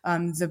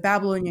 The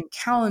Babylonian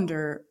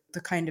calendar,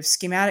 the kind of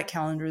schematic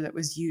calendar that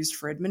was used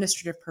for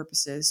administrative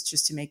purposes,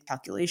 just to make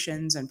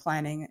calculations and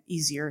planning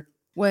easier,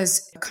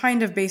 was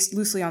kind of based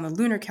loosely on the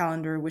lunar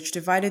calendar, which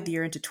divided the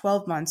year into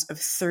 12 months of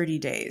 30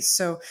 days.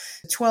 So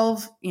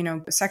 12,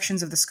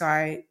 sections of the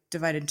sky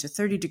divided into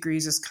 30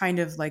 degrees is kind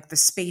of like the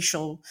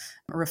spatial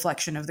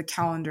reflection of the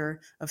calendar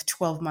of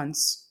 12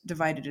 months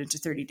divided into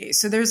 30 days.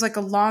 So there's like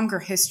a longer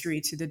history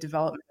to the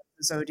development of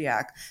the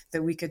zodiac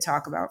that we could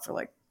talk about for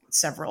like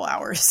several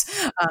hours,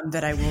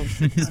 that I will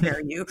spare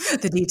you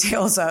the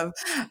details of.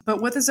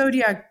 But what the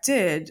zodiac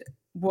did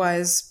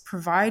was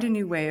provide a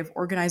new way of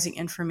organizing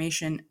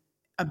information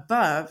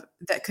above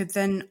that could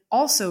then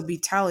also be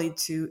tallied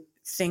to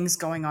things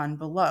going on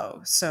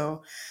below.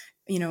 So,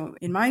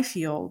 in my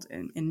field,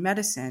 in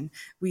medicine,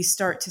 we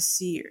start to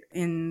see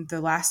in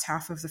the last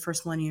half of the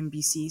first millennium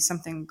BC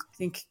something, I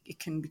think it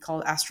can be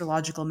called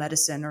astrological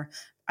medicine, or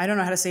I don't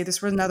know how to say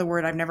this word, another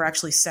word I've never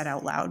actually said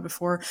out loud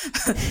before.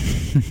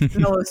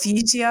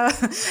 Melothesia,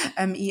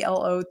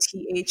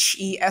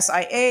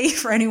 Melothesia,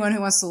 for anyone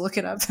who wants to look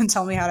it up and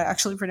tell me how to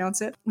actually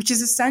pronounce it, which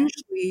is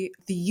essentially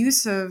the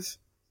use of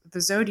the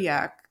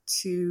zodiac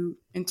to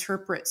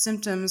interpret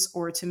symptoms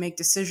or to make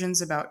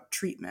decisions about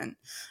treatment,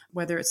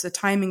 whether it's the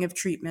timing of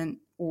treatment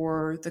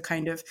or the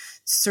kind of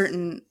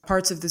certain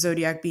parts of the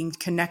zodiac being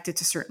connected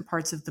to certain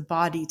parts of the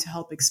body to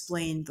help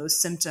explain those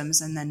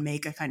symptoms and then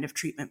make a kind of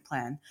treatment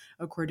plan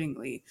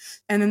accordingly.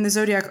 And then the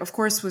zodiac, of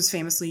course, was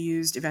famously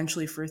used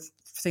eventually for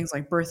things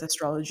like birth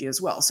astrology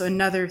as well. So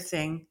another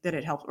thing that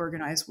it helped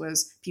organize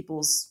was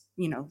people's,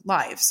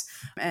 lives.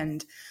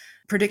 And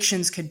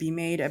predictions could be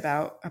made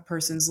about a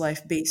person's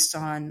life based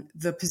on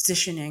the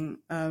positioning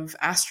of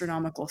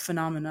astronomical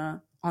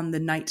phenomena on the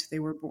night they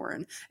were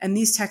born. And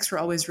these texts were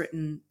always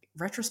written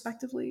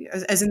retrospectively,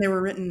 as in they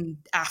were written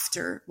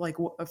after, like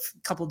a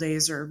couple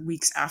days or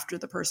weeks after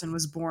the person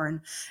was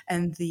born.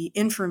 And the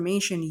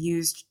information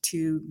used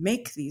to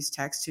make these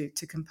texts,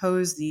 to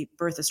compose the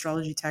birth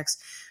astrology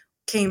texts,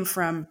 came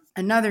from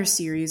another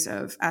series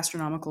of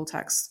astronomical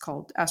texts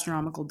called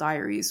astronomical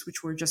diaries,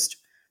 which were just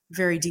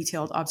very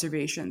detailed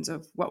observations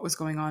of what was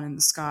going on in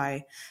the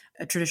sky,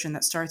 a tradition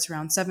that starts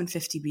around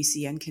 750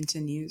 BC and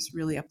continues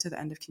really up to the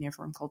end of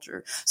cuneiform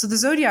culture. So the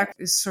zodiac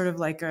is sort of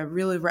like a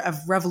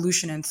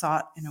revolution in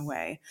thought in a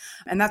way.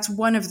 And that's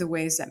one of the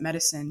ways that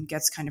medicine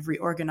gets kind of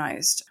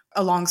reorganized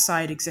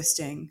alongside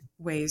existing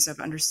ways of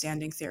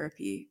understanding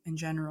therapy in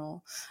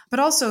general. But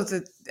also,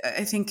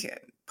 I think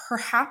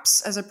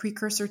perhaps as a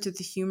precursor to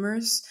the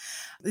humors,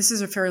 this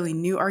is a fairly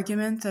new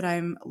argument that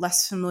I'm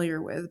less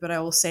familiar with, but I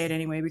will say it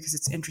anyway because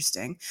it's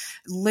interesting.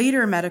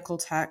 Later medical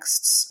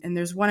texts, and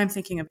there's one I'm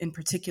thinking of in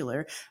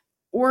particular,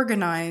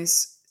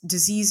 organize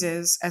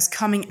diseases as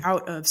coming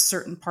out of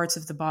certain parts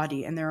of the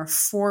body. And there are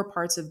 4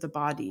 parts of the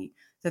body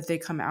that they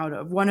come out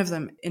of. One of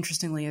them,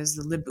 interestingly, is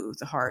the libu,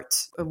 the heart,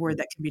 a word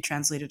that can be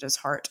translated as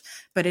heart,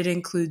 but it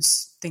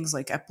includes things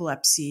like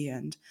epilepsy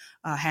and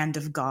hand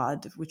of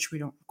God, which we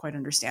don't quite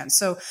understand.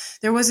 So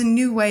there was a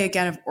new way,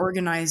 again, of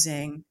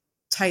organizing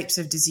types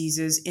of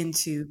diseases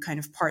into kind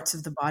of parts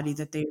of the body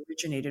that they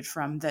originated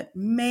from that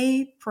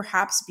may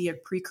perhaps be a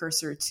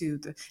precursor to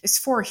it's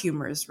 4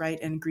 humors, right,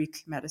 in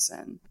Greek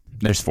medicine.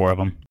 There's 4 of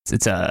them.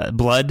 It's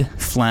blood,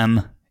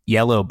 phlegm,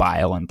 yellow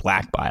bile, and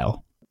black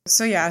bile.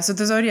 So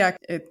the zodiac,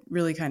 it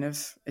really kind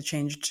of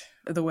changed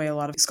the way a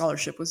lot of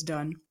scholarship was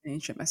done in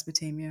ancient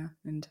Mesopotamia.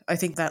 And I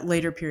think that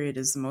later period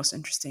is the most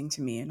interesting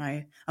to me. And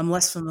I'm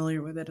less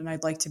familiar with it, and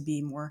I'd like to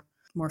be more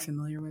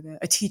familiar with it.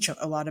 I teach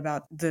a lot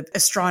about the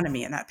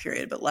astronomy in that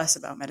period, but less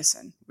about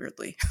medicine,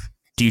 weirdly.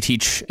 Do you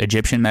teach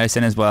Egyptian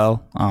medicine as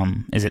well?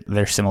 Is it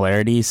there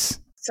similarities?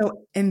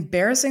 So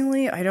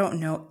embarrassingly, I don't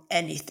know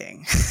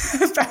anything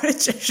about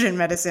Egyptian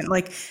medicine.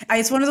 Like,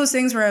 it's one of those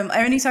things where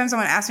anytime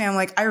someone asks me, I'm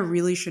like, I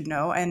really should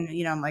know. And,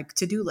 I'm like,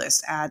 to-do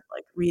list,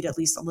 read at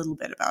least a little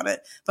bit about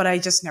it. But I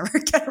just never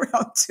get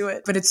around to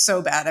it. But it's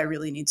so bad. I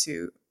really need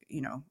to,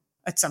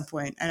 at some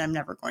point, and I'm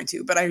never going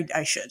to, but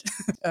I should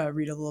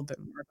read a little bit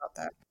more about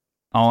that.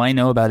 All I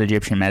know about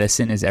Egyptian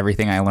medicine is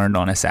everything I learned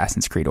on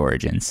Assassin's Creed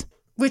Origins.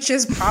 Which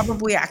is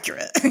probably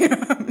accurate.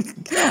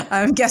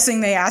 I'm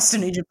guessing they asked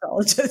an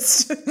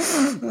Egyptologist.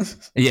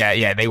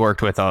 Yeah, they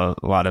worked with a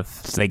lot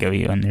of, they go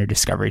you on their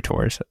discovery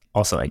tours.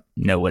 Also, I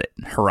know what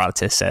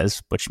Herodotus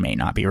says, which may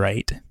not be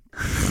right.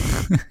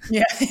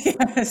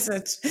 So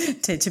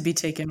to be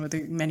taken with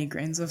many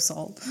grains of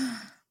salt.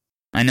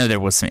 I know there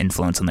was some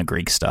influence on the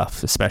Greek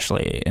stuff,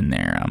 especially in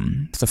their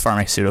the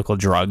pharmaceutical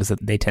drugs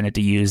that they tended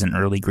to use in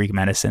early Greek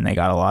medicine. They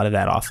got a lot of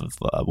that off of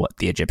what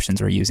the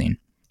Egyptians were using.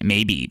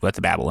 Maybe what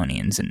the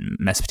Babylonians and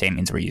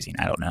Mesopotamians were using.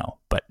 I don't know.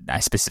 But I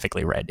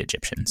specifically read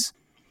Egyptians.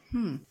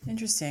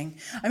 Interesting.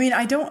 I mean,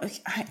 I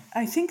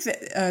think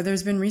that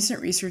there's been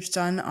recent research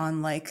done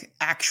on like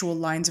actual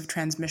lines of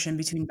transmission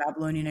between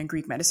Babylonian and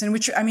Greek medicine,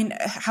 which, I mean,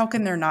 how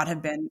can there not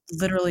have been?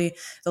 Literally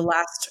the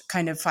last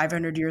kind of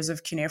 500 years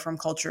of cuneiform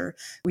culture,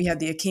 we had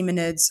the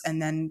Achaemenids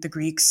and then the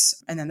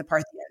Greeks and then the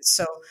Parthians.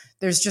 So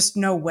there's just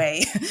no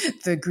way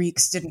the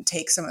Greeks didn't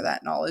take some of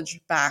that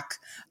knowledge back.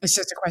 It's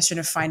just a question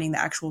of finding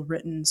the actual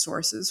written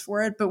sources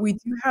for it. But we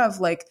do have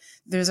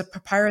there's a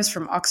papyrus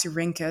from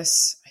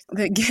Oxyrhynchus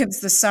that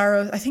gives the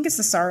Saros, I think it's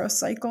the Saros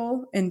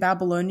cycle in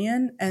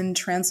Babylonian and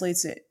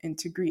translates it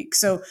into Greek.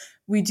 So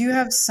we do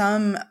have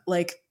some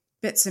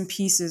bits and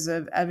pieces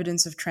of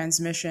evidence of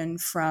transmission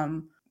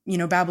from,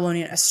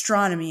 Babylonian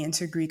astronomy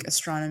into Greek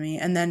astronomy.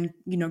 And then,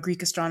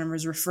 Greek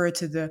astronomers refer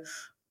to the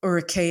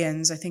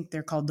Oricaians, I think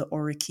they're called the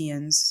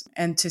Oricians,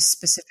 and to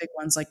specific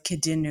ones like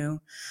Kidinu,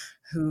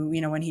 who,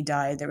 when he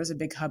died, there was a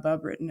big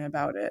hubbub written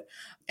about it,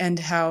 and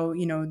how,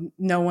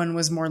 no one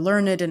was more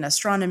learned in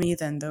astronomy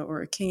than the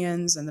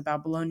Oricians and the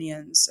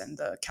Babylonians and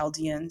the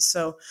Chaldeans.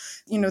 So,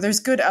 there's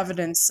good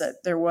evidence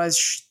that there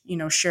was,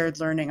 shared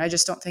learning. I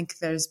just don't think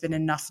there's been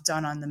enough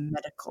done on the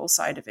medical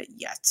side of it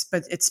yet,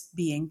 but it's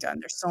being done.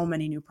 There's so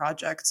many new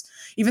projects,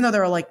 even though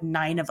there are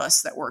 9 of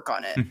us that work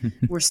on it.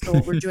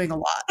 We're doing a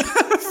lot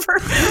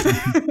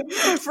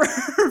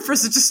for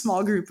such a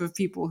small group of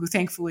people who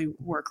thankfully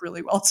work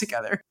really well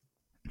together.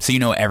 So you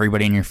know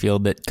everybody in your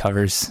field that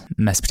covers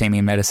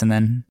Mesopotamian medicine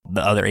then?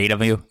 The other 8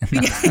 of you?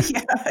 Yeah,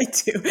 I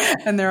do.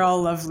 And they're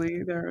all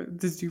lovely.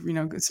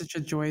 It's such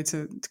a joy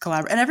to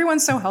collaborate. And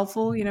everyone's so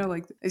helpful,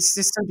 it's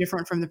just so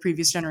different from the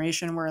previous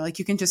generation where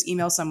you can just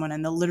email someone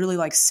and they'll literally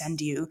send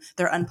you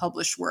their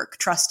unpublished work,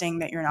 trusting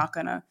that you're not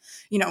gonna,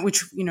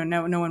 which,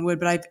 no one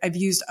would. But I've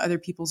used other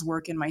people's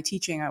work in my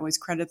teaching. I always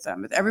credit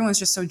them. But everyone's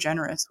just so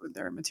generous with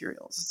their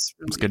materials.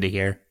 It's good to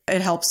hear.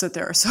 It helps that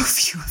there are so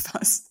few of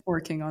us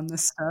working on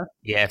this stuff.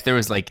 Yeah, if there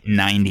was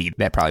 90,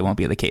 that probably won't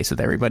be the case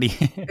with everybody.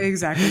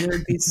 Exactly. There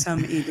would be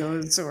some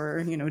egos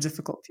or,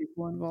 difficult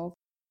people involved.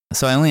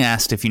 So I only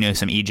asked if you know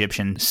some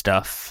Egyptian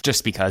stuff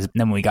just because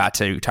then when we got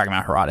to talking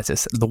about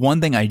Herodotus, the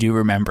one thing I do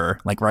remember,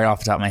 right off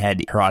the top of my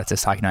head,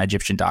 Herodotus talking about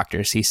Egyptian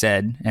doctors, he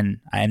said, and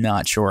I'm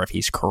not sure if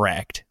he's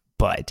correct,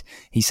 but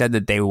he said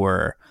that they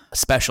were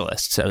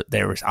specialists. So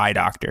there was eye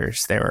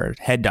doctors, there were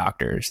head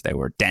doctors, there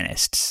were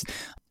dentists.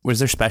 Was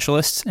there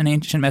specialists in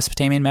ancient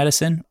Mesopotamian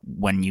medicine?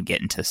 When you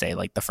get into, say,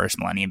 the first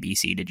millennium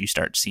BC, did you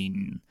start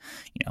seeing,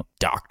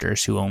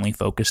 doctors who only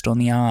focused on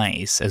the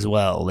eyes as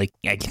well?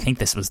 I think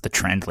this was the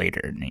trend later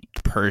in the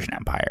Persian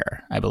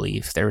Empire, I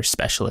believe. There were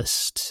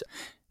specialists.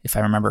 If I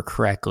remember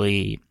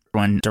correctly,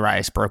 when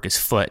Darius broke his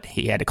foot,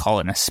 he had to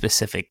call in a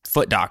specific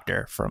foot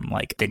doctor from,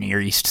 the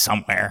Near East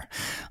somewhere.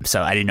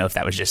 So I didn't know if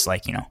that was just,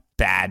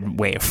 bad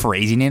way of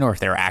phrasing it, or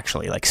if they were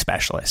actually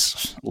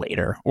specialists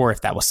later, or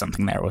if that was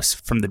something that was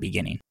from the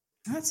beginning.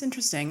 That's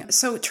interesting.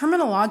 So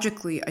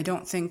terminologically, I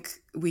don't think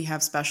we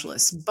have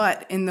specialists,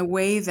 but in the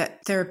way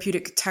that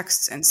therapeutic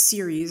texts and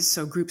series,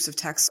 so groups of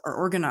texts, are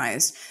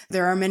organized,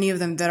 there are many of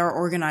them that are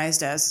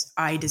organized as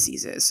eye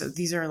diseases. So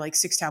these are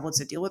 6 tablets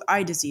that deal with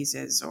eye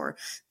diseases, or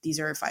these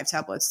are 5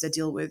 tablets that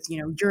deal with,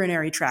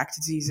 urinary tract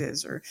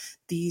diseases, or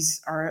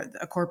these are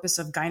a corpus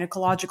of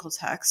gynecological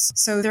texts.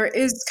 So there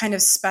is kind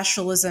of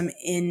specialism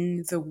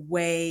in the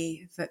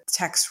way that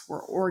texts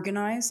were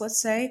organized,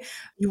 let's say.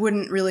 You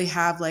wouldn't really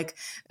have a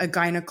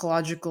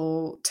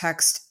gynecological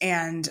text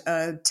and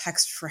a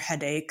text for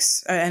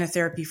headaches and a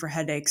therapy for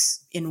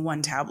headaches in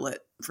one tablet,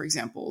 for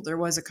example. There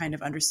was a kind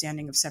of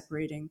understanding of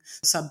separating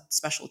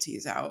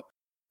subspecialties out.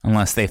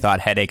 Unless they thought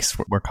headaches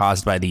were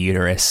caused by the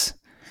uterus.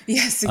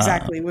 Yes,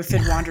 exactly. If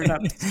it wandered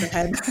up to the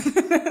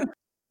head.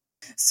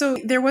 So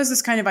there was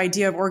this kind of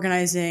idea of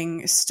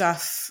organizing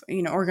stuff,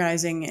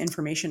 organizing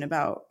information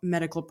about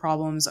medical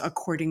problems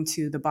according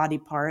to the body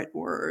part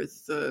or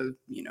the,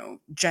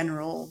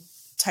 general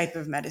type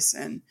of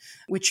medicine,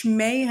 which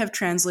may have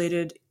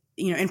translated,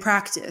 in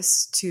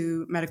practice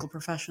to medical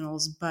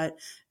professionals, but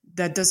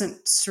that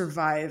doesn't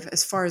survive,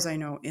 as far as I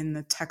know, in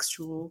the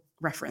textual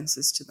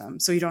references to them.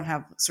 So you don't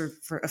have sort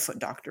of for a foot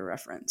doctor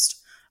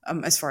referenced,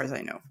 as far as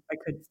I know.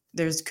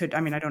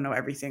 I don't know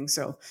everything,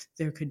 so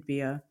there could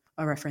be a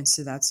reference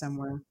to that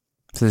somewhere.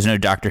 So there's no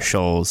Dr.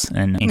 Scholl's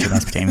in ancient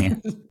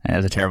Mesopotamia.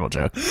 That's a terrible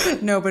joke.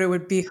 No, but it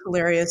would be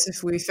hilarious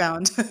if we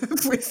found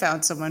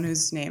someone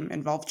whose name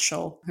involved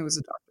Scholl, who was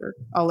a doctor.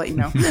 I'll let you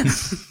know.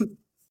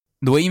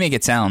 The way you make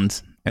it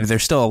sound,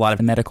 there's still a lot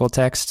of medical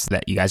texts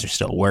that you guys are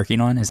still working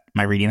on. Am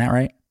I reading that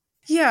right?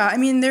 Yeah, I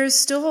mean, there's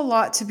still a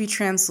lot to be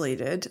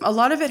translated. A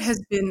lot of it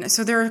has been,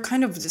 so there are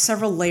kind of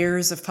several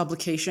layers of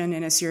publication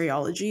in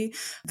Assyriology.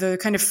 The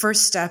kind of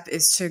first step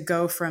is to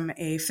go from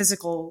a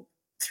physical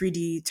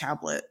 3D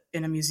tablet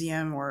in a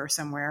museum or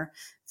somewhere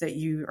that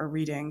you are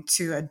reading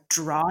to a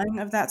drawing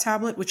of that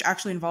tablet, which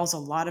actually involves a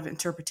lot of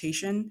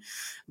interpretation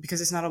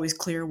because it's not always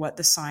clear what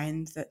the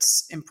sign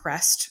that's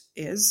impressed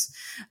is.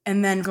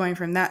 And then going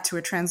from that to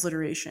a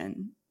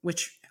transliteration,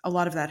 which a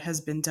lot of that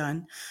has been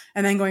done,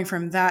 and then going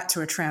from that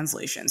to a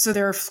translation. So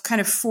there are kind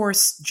of four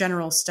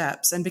general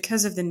steps. And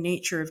because of the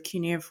nature of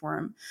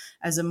cuneiform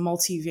as a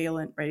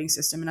multivalent writing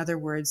system, in other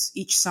words,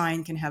 each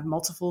sign can have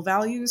multiple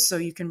values, so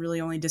you can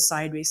really only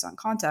decide based on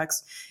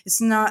context.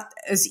 It's not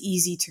as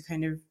easy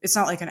to it's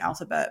not like an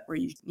alphabet where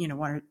you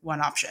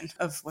one option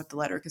of what the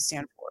letter could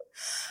stand for.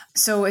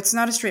 So it's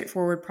not a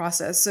straightforward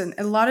process. And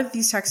a lot of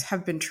these texts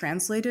have been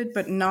translated,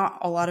 but not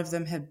a lot of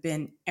them have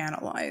been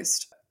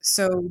analyzed.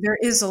 So there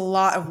is a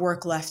lot of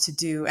work left to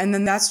do. And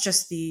then that's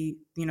just the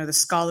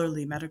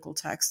scholarly medical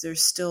text.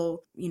 There's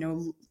still,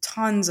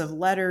 tons of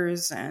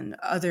letters and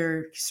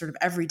other sort of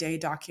everyday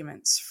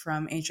documents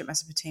from ancient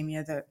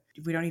Mesopotamia that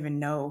we don't even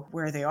know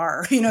where they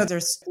are.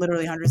 There's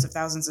literally hundreds of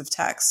thousands of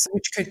texts,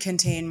 which could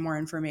contain more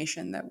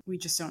information that we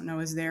just don't know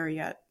is there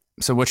yet.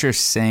 So what you're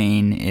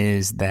saying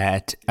is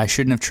that I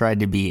shouldn't have tried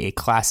to be a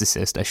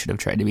classicist. I should have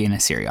tried to be an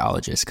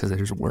Assyriologist because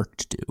there's work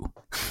to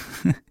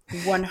do.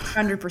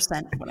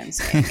 100% what I'm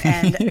saying.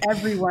 And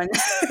everyone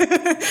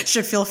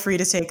should feel free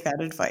to take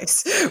that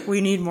advice. We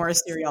need more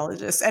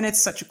Assyriologists. And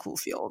it's such a cool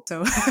field.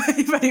 So if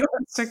anybody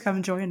wants to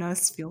come join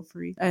us, feel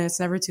free. And it's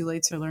never too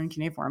late to learn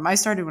cuneiform. I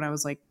started when I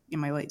was in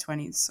my late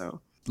 20s.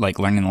 So like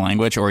learning the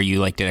language, or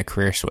you did a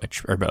career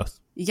switch, or both?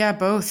 Yeah,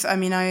 both. I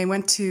mean, I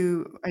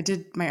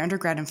did my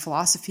undergrad in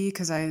philosophy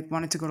because I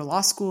wanted to go to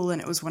law school,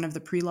 and it was one of the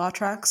pre-law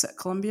tracks at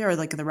Columbia, or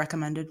the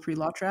recommended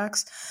pre-law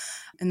tracks.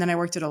 And then I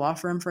worked at a law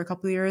firm for a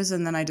couple of years,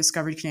 and then I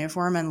discovered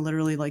cuneiform and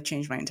literally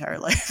changed my entire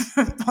life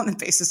on the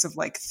basis of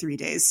 3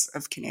 days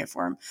of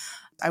cuneiform.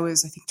 I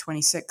was, I think,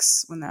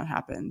 26 when that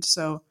happened.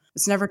 So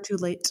it's never too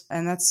late.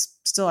 And that's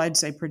still, I'd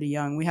say, pretty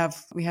young. We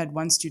had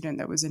one student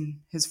that was in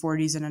his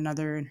 40s and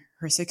another in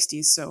her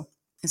 60s. So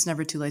it's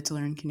never too late to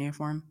learn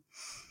cuneiform.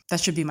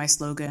 That should be my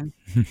slogan.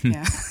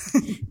 Yeah.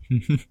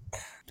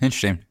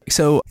 Interesting.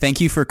 So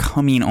thank you for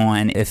coming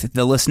on. If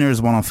the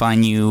listeners want to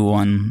find you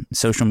on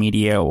social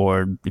media,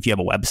 or if you have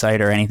a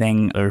website or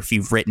anything, or if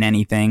you've written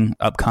anything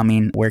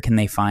upcoming, where can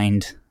they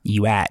find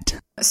you at?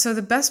 So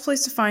the best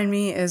place to find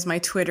me is my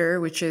Twitter,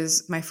 which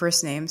is my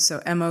first name. So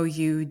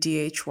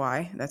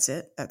Moudhy. That's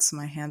it. That's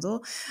my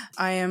handle.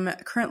 I am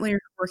currently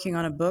working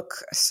on a book,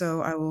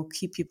 so I will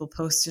keep people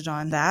posted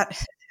on that.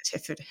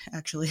 If it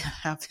actually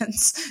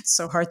happens. It's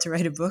so hard to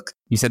write a book.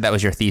 You said that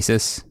was your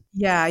thesis?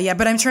 Yeah,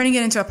 but I'm turning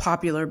it into a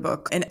popular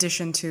book in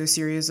addition to a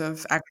series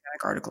of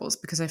academic articles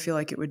because I feel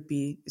like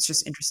it's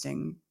just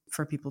interesting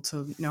for people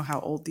to know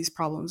how old these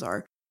problems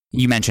are.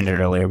 You mentioned it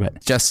earlier,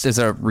 but just as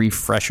a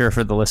refresher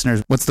for the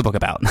listeners, what's the book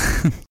about?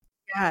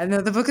 Yeah,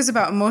 the book is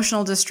about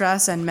emotional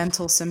distress and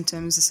mental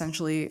symptoms,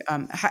 essentially.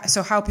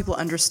 So how people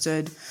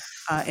understood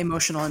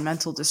emotional and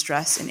mental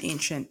distress in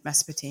ancient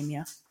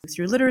Mesopotamia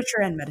through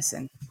literature and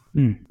medicine.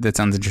 That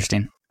sounds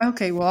interesting.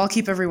 Okay, well, I'll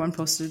keep everyone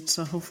posted.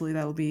 So hopefully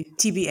that'll be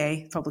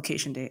TBA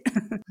publication date.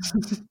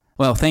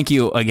 Well, thank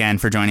you again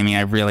for joining me.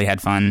 I really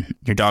had fun.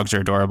 Your dogs are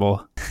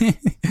adorable.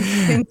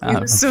 Thank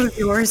you. So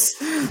yours.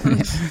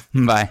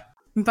 Bye.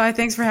 Bye.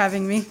 Thanks for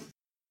having me.